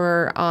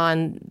 we're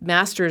on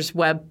Masters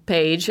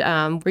webpage,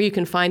 where you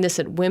can find us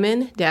at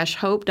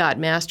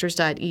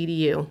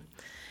women-hope.masters.edu.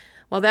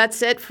 Well,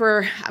 that's it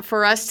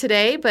for us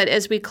today. But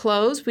as we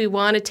close, we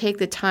want to take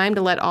the time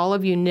to let all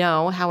of you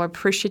know how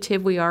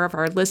appreciative we are of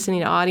our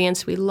listening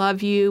audience. We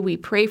love you. We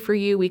pray for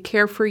you. We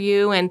care for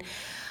you. And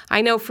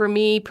I know for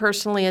me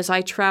personally, as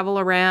I travel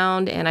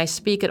around and I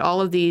speak at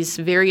all of these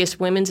various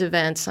women's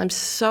events, I'm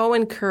so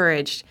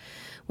encouraged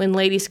when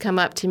ladies come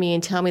up to me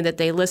and tell me that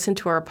they listen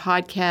to our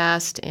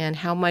podcast and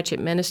how much it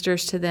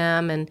ministers to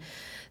them. And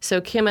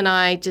so Kim and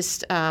I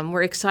just,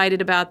 we're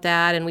excited about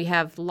that. And we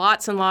have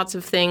lots and lots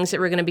of things that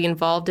we're going to be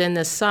involved in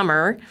this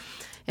summer.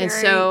 And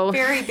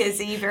very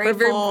busy, very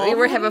full.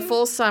 We have a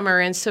full summer.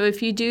 And so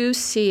if you do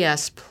see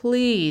us,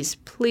 please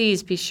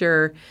be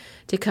sure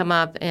to come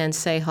up and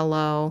say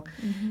hello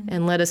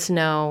and let us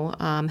know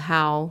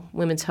how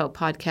Women's Hope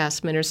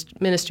Podcast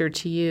ministered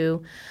to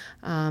you.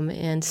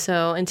 And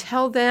so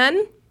until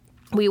then,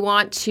 we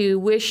want to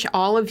wish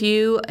all of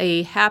you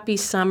a happy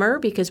summer,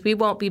 because we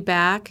won't be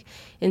back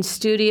in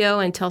studio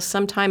until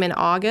sometime in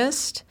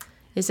August.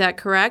 Is that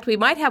correct? We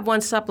might have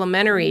one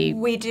supplementary.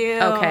 We do.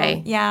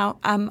 Okay. Yeah.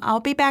 I'll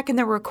be back in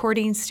the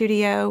recording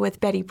studio with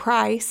Betty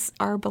Price,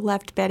 our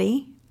beloved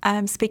Betty,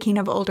 speaking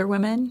of older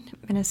women,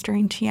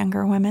 ministering to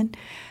younger women.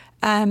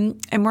 And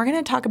we're going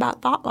to talk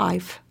about thought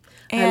life.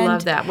 I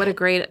love that. What a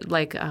great,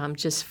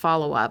 just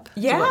follow-up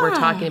to what we're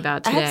talking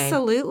about today.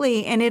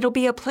 Absolutely. And it'll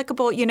be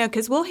applicable,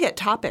 because we'll hit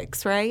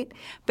topics, right?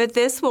 But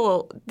this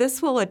will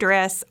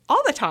address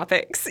all the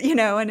topics,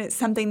 and it's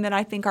something that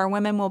I think our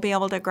women will be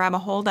able to grab a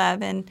hold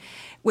of and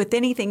with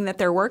anything that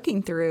they're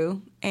working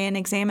through and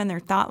examine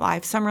their thought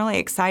life. So I'm really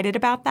excited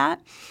about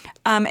that.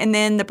 And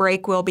then the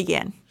break will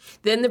begin.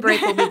 Then the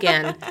break will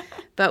begin.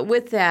 But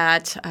with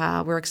that,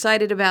 we're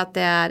excited about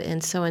that.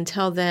 And so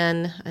until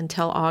then,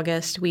 until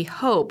August, we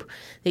hope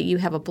that you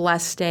have a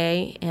blessed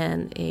day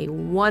and a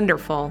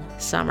wonderful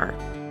summer.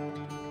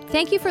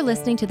 Thank you for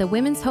listening to the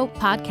Women's Hope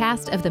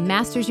podcast of the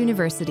Masters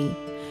University.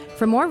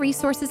 For more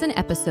resources and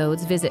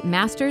episodes, visit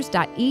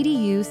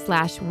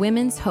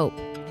masters.edu/Women's Hope.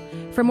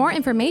 For more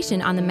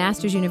information on the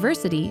Masters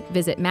University,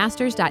 visit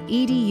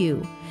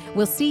masters.edu.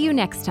 We'll see you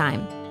next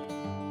time.